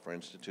of work for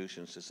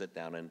institutions to sit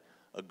down and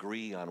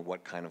agree on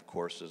what kind of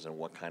courses and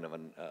what kind of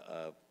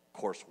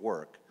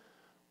coursework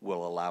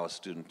will allow a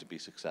student to be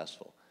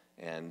successful.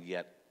 And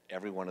yet,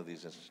 every one of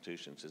these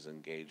institutions is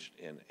engaged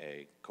in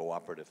a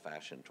cooperative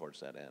fashion towards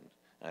that end.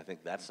 And I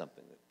think that's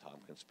something that Tom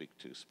can speak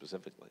to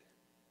specifically.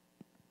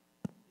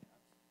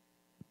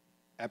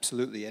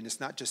 Absolutely, and it's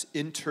not just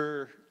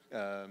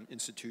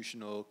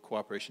inter-institutional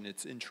cooperation,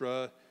 it's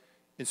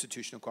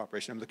intra-institutional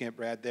cooperation. I'm looking at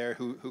Brad there,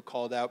 who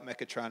called out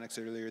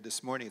mechatronics earlier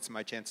this morning. It's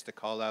my chance to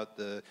call out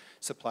the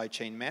supply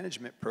chain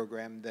management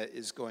program that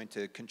is going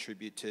to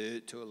contribute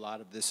to a lot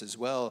of this as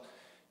well.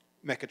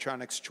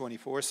 Mechatronics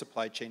 24,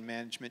 supply chain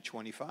management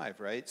 25,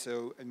 right?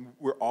 So and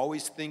we're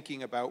always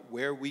thinking about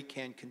where we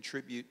can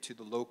contribute to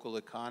the local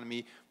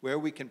economy, where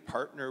we can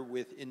partner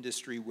with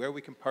industry, where we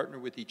can partner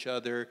with each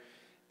other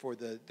for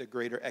the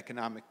greater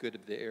economic good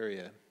of the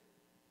area.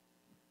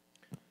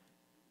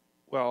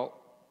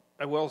 Well,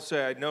 I will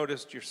say I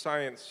noticed your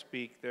science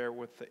speak there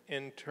with the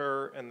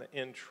inter and the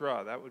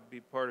intra. That would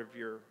be part of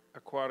your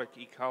aquatic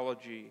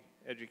ecology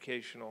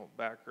educational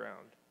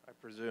background, I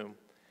presume.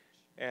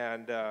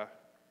 And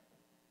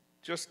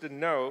just a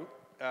note,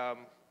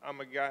 I'm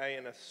a guy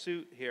in a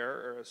suit here,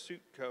 or a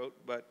suit coat,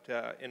 but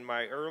in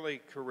my early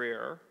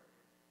career,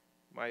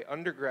 my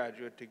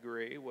undergraduate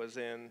degree was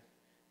in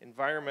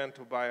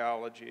environmental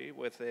biology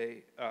with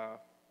a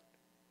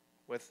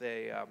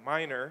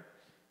minor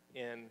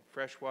in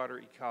freshwater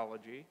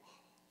ecology.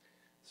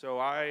 So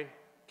I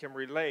can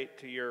relate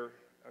to your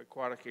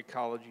aquatic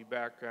ecology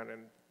background,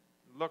 and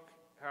look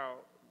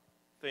how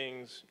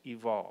things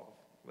evolve.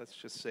 Let's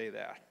just say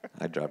that.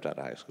 I dropped out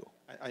of high school.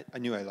 I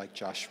knew I liked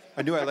Josh.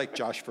 I knew I liked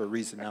Josh for a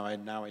reason. Now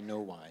I know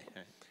why.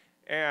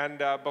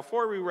 And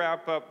before we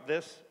wrap up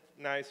this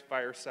nice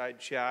fireside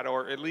chat,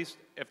 or at least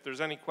if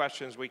there's any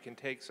questions, we can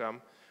take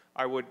some,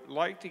 I would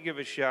like to give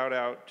a shout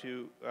out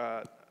to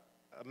a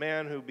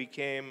man who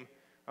became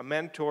a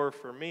mentor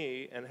for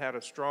me and had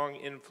a strong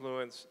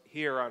influence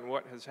here on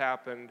what has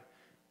happened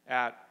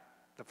at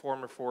the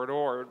former Fort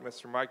Ord,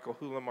 Mr. Michael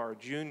Hulamar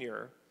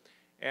Jr.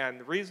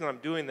 And the reason I'm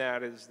doing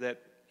that is that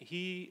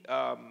he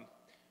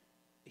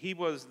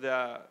was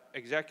the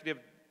executive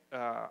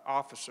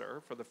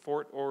officer for the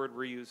Fort Ord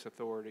Reuse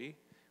Authority,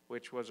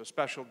 which was a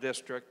special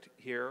district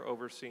here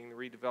overseeing the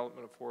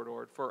redevelopment of Fort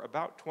Ord for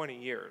about 20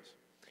 years.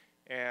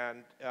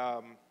 And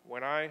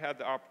when I had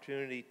the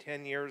opportunity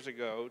 10 years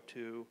ago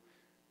to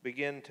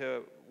begin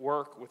to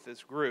work with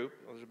this group,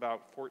 it was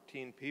about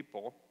 14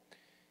 people,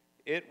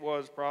 it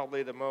was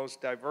probably the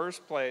most diverse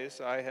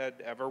place I had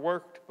ever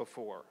worked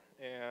before.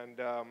 And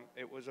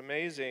it was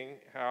amazing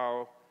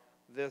how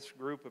this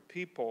group of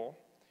people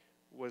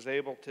was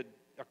able to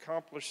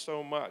accomplish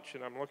so much.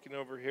 And I'm looking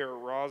over here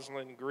at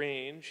Rosalind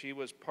Green. She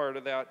was part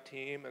of that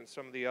team, and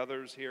some of the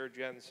others here,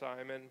 Jen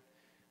Simon,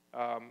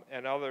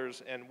 and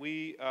others. And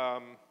we,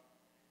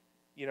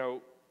 you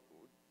know,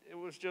 it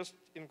was just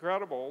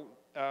incredible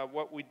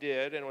what we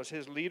did, and it was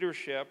his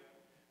leadership.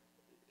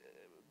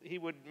 He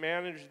would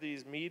manage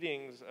these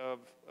meetings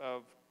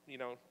of you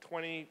know,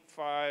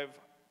 25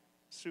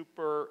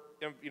 super,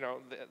 you know,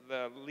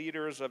 the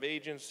leaders of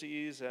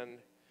agencies and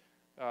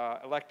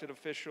elected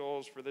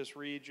officials for this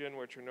region,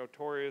 which are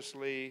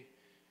notoriously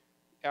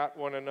at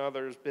one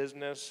another's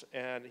business,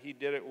 and he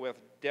did it with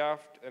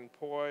deft and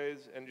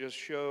poise and just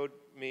showed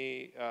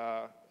me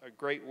a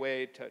great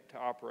way to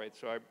operate.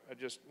 So I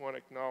just want to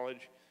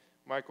acknowledge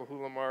Michael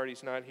Hulamar.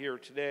 He's not here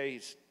today.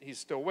 He's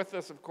still with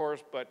us, of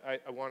course, but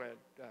I want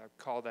to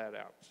call that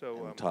out.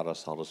 So And taught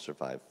us how to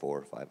survive 4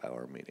 or 5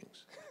 hour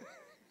meetings.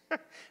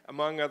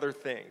 Among other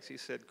things. He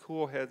said,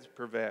 cool heads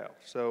prevail.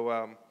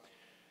 So,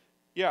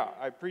 yeah,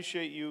 I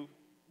appreciate you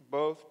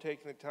both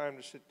taking the time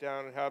to sit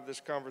down and have this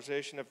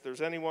conversation. If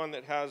there's anyone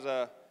that has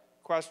a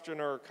question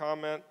or a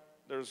comment,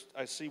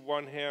 I see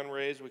one hand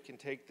raised. We can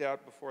take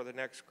that before the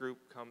next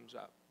group comes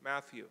up.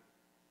 Matthew.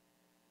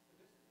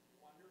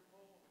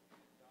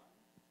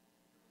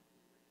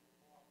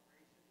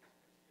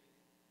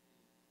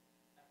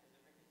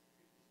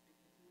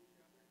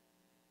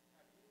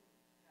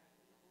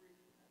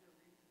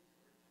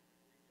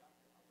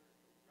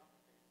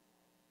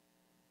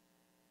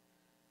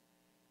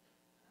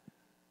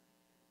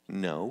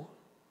 No,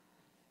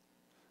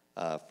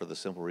 for the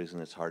simple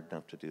reason it's hard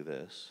enough to do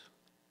this,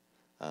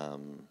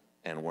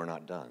 and we're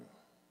not done.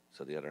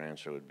 So the other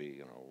answer would be,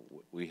 you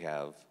know, we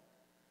have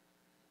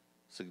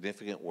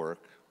significant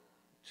work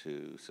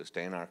to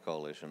sustain our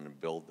coalition and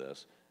build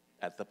this.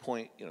 At the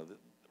point, you know, the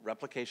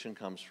replication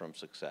comes from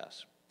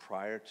success.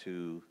 Prior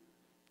to,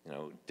 you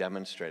know,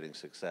 demonstrating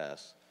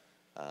success,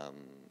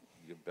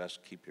 you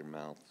best keep your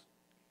mouth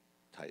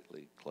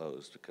tightly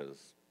closed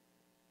because,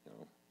 you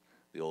know,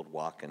 the old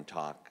walk and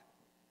talk,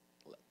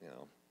 you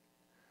know,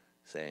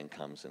 saying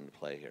comes into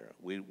play here.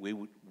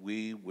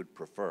 We would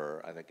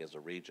prefer, I think, as a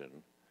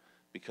region,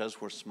 because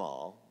we're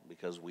small,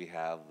 because we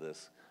have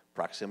this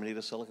proximity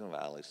to Silicon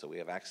Valley, so we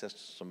have access to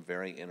some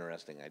very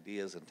interesting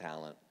ideas and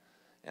talent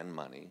and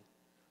money.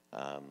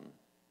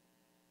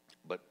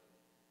 But,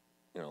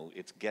 you know,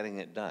 it's getting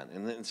it done.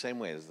 And in the same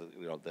way as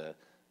you know,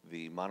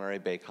 the Monterey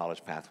Bay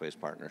College Pathways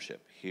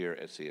Partnership here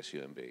at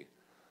CSUMB,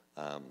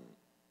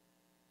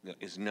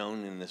 is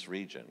known in this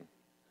region.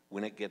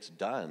 When it gets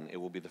done, it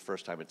will be the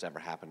first time it's ever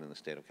happened in the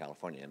state of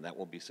California, and that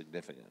will be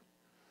significant.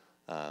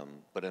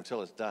 But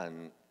until it's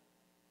done,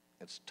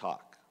 it's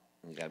talk.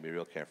 You got to be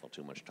real careful.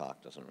 Too much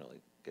talk doesn't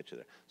really get you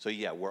there. So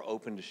yeah, we're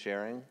open to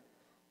sharing,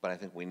 but I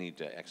think we need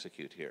to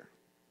execute here.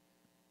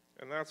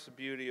 And that's the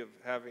beauty of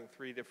having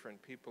 3 different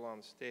people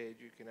on stage.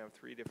 You can have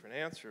 3 different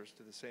answers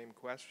to the same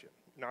question.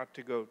 Not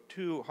to go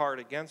too hard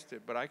against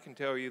it, but I can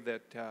tell you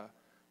that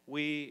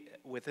we,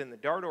 within the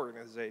DART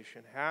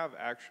organization, have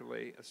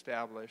actually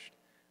established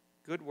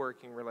good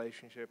working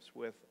relationships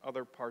with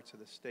other parts of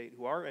the state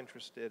who are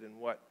interested in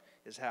what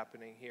is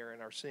happening here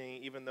and are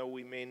seeing, even though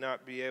we may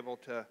not be able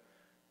to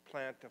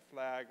plant a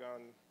flag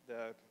on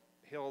the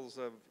hills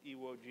of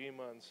Iwo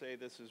Jima and say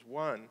this is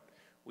one,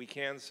 we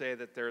can say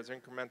that there's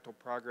incremental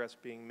progress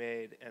being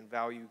made and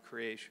value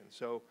creation.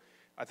 So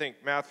I think,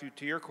 Matthew,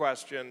 to your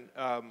question,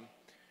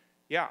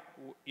 yeah,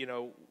 you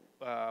know,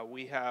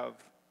 we have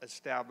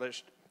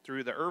established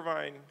through the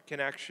Irvine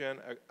connection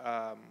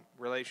a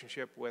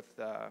relationship with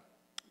a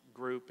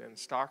group in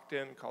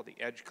Stockton called the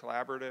Edge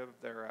Collaborative.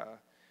 They're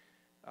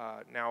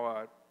now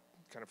a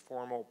kind of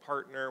formal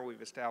partner.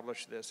 We've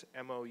established this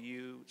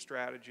MOU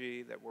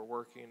strategy that we're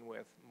working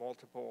with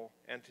multiple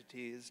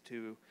entities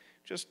to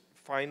just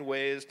find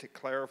ways to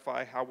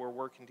clarify how we're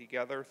working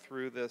together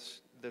through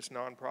this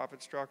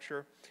nonprofit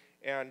structure.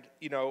 And,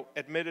 you know,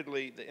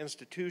 admittedly, the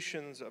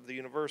institutions of the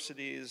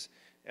universities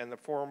and the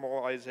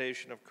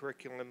formalization of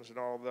curriculums and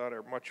all of that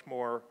are much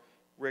more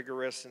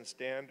rigorous and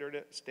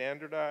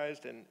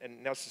standardized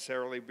and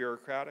necessarily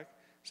bureaucratic.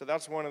 So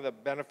that's one of the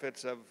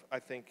benefits of, I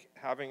think,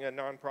 having a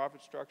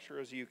nonprofit structure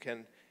is you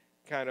can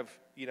kind of,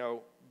 you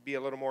know, be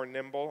a little more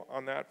nimble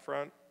on that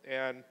front.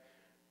 And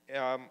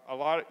a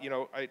lot, you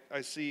know,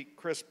 I see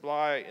Chris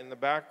Bly in the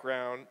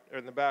background, or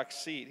in the back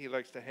seat. He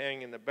likes to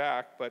hang in the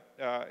back, but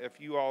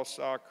if you all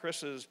saw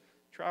Chris's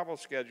travel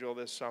schedule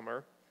this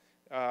summer,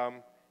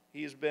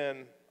 he's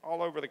been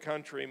all over the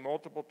country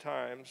multiple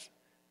times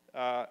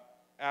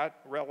at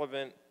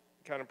relevant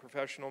kind of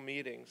professional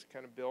meetings,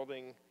 kind of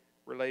building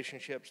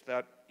relationships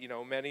that, you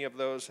know, many of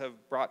those have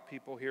brought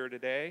people here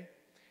today.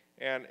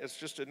 And it's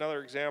just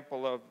another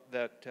example of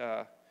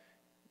that,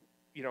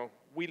 you know,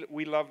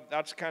 we love,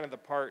 that's kind of the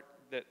part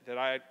that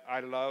I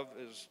love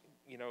is,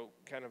 you know,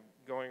 kind of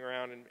going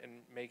around and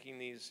making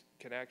these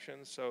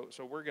connections.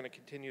 So we're going to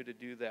continue to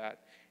do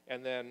that.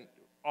 And then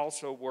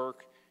also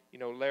work, you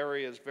know,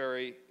 Larry is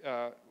very,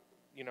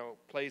 you know,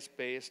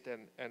 place-based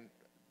and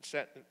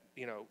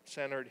you know,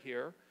 centered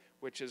here,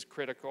 which is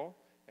critical.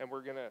 And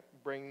we're going to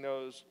bring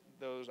those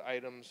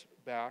items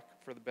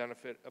back for the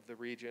benefit of the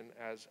region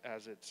as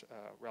it's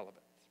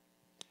relevant.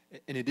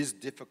 And it is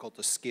difficult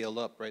to scale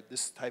up, right?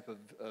 This type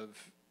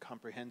of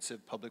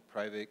comprehensive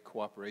public-private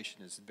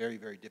cooperation is very,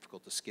 very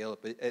difficult to scale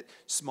up. At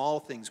small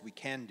things, we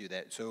can do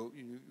that. So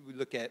we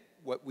look at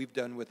what we've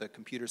done with a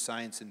computer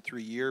science in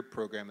 3-year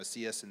program, a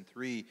CS in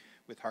 3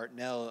 with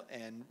Hartnell,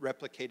 and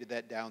replicated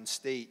that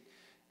downstate.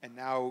 And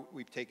now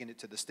we've taken it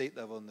to the state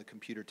level in the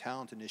Computer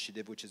Talent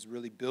Initiative, which is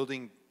really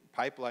building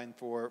pipeline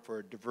for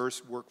a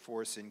diverse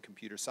workforce in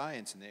computer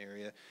science in the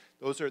area.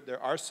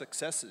 There are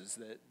successes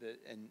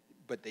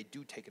but they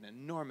do take an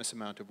enormous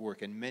amount of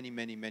work and many,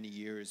 many, many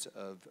years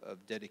of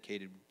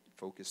dedicated,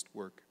 focused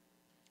work.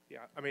 Yeah,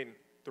 I mean,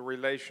 the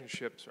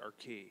relationships are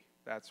key.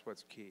 That's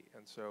what's key.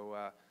 And so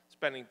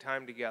spending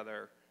time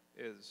together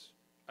is,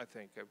 I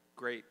think, a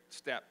great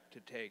step to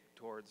take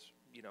towards,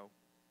 you know,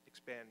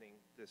 expanding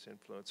this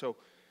influence. So,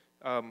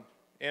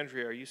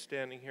 Andrea, are you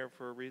standing here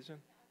for a reason?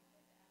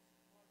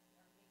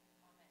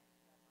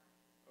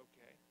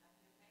 Okay.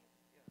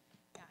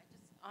 Yeah,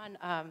 just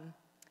on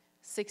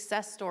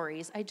success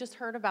stories. I just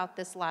heard about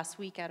this last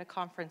week at a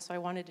conference, so I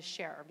wanted to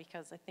share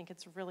because I think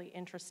it's really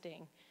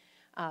interesting.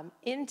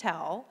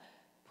 Intel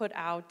put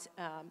out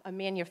a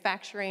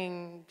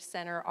manufacturing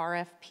center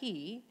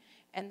RFP,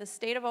 and the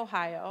state of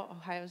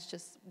Ohio's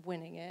just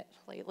winning it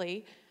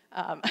lately,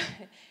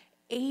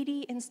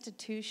 80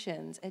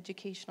 institutions,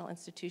 educational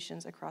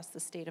institutions across the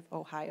state of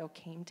Ohio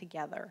came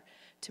together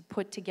to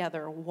put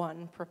together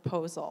one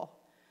proposal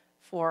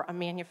for a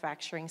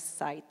manufacturing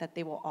site that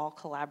they will all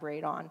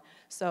collaborate on.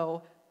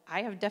 So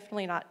I have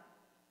definitely not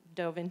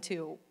dove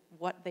into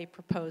what they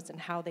proposed and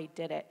how they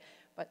did it,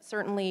 but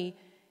certainly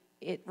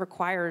it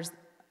requires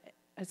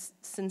a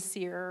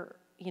sincere,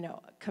 you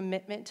know,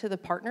 commitment to the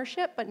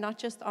partnership, but not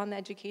just on the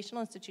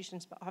educational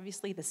institutions, but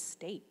obviously the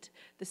state.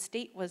 The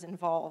state was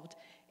involved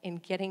in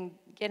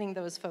getting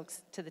those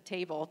folks to the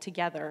table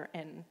together.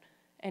 And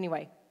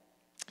anyway,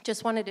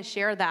 just wanted to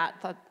share that.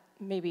 Thought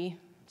maybe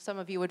some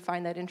of you would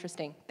find that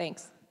interesting.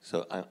 Thanks.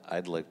 So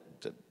I'd like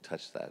to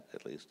touch that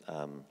at least.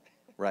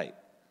 Right,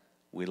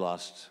 we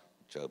lost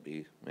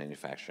Joby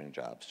manufacturing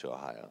jobs to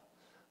Ohio.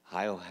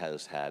 Ohio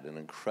has had an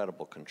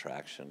incredible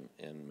contraction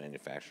in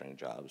manufacturing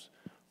jobs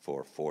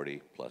for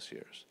 40 plus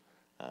years.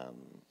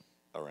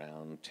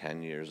 Around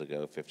 10 years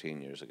ago,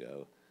 15 years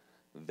ago,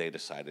 they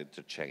decided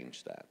to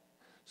change that.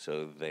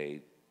 So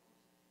they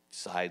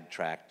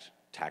sidetracked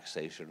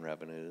taxation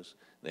revenues.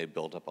 They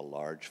built up a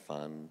large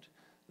fund.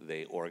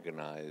 They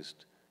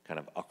organized kind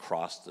of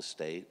across the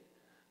state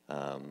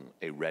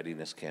a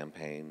readiness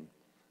campaign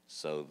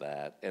so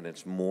that, and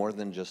it's more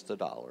than just the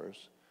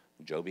dollars.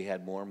 Joby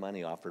had more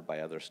money offered by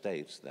other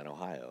states than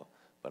Ohio,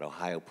 but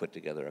Ohio put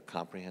together a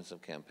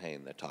comprehensive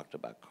campaign that talked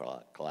about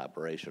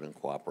collaboration and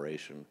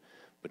cooperation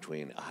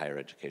between higher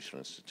education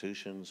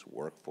institutions,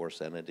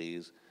 workforce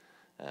entities,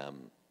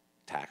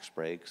 tax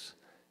breaks,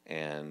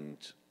 and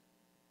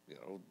you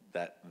know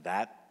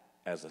that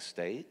as a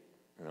state,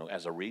 you know,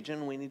 as a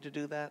region, we need to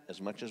do that as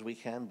much as we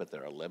can, but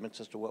there are limits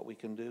as to what we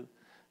can do.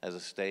 As a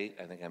state,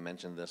 I think I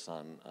mentioned this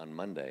on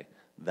Monday,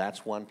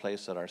 that's one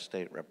place that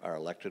our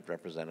elected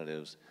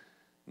representatives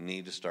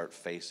need to start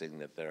facing,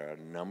 that there are a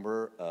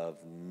number of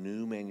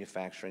new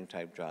manufacturing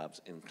type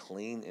jobs in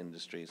clean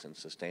industries and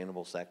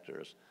sustainable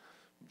sectors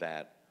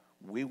that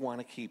we want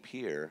to keep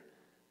here,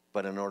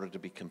 but in order to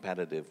be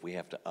competitive, we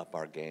have to up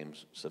our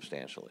games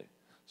substantially.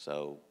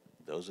 So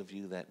those of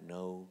you that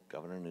know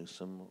Governor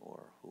Newsom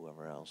or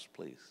whoever else,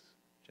 please,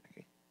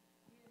 Jackie.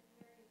 Yes,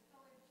 Mary. So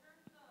in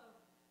terms of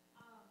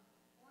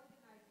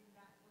organizing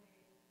that way,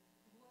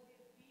 would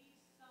it be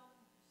some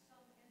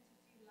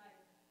entity like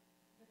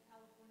the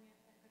California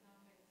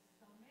Economic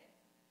Summit?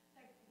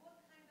 Like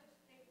what kind of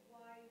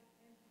statewide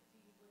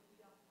entity would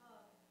be a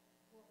hub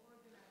for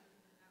organizing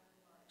in that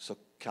regard? So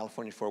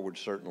California Forward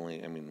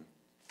certainly, I mean,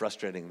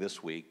 frustrating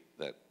this week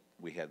that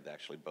we had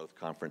actually both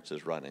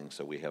conferences running,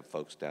 so we have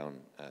folks down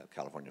at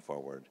California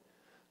Forward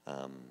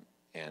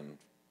and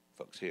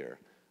folks here.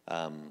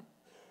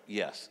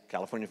 yes,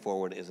 California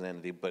Forward is an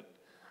entity, but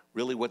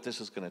really what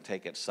this is going to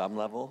take at some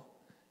level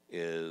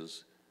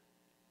is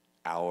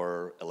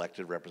our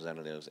elected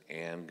representatives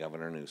and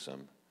Governor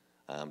Newsom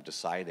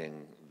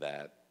deciding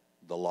that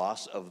the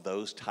loss of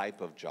those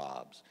type of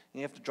jobs,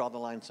 you have to draw the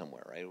line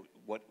somewhere, right?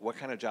 What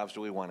kind of jobs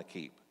do we want to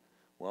keep?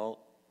 Well,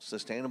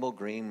 sustainable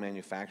green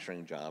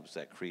manufacturing jobs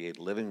that create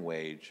living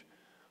wage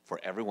for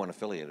everyone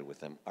affiliated with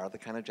them are the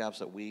kind of jobs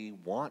that we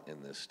want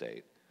in this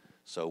state.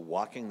 So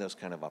walking those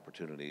kind of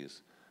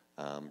opportunities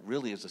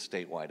really is a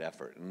statewide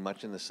effort. And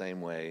much in the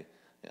same way,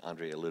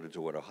 Andre alluded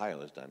to what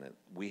Ohio has done.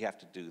 We have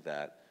to do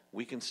that.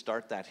 We can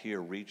start that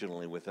here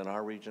regionally within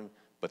our region,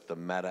 but the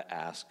meta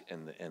ask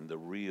and the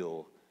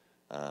real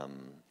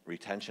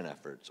retention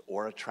efforts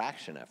or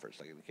attraction efforts,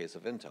 like in the case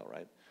of Intel,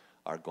 right,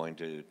 are going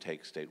to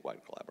take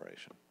statewide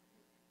collaboration.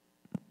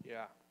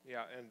 Yeah,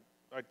 yeah, and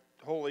I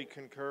wholly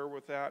concur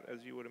with that,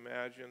 as you would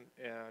imagine,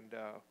 and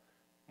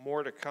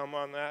more to come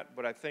on that,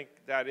 but I think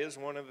that is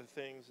one of the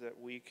things that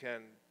we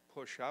can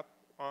push up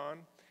on.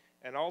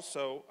 And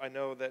also, I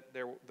know that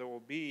there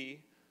will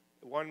be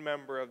one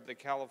member of the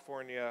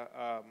California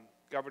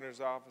Governor's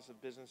Office of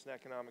Business and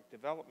Economic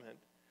Development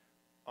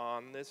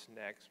on this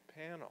next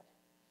panel.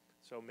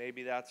 So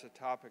maybe that's a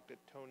topic that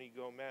Tony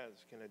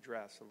Gomez can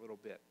address a little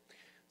bit.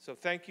 So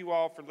thank you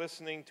all for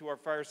listening to our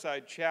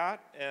Fireside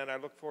Chat, and I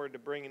look forward to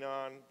bringing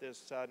on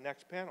this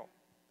next panel.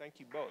 Thank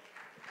you both.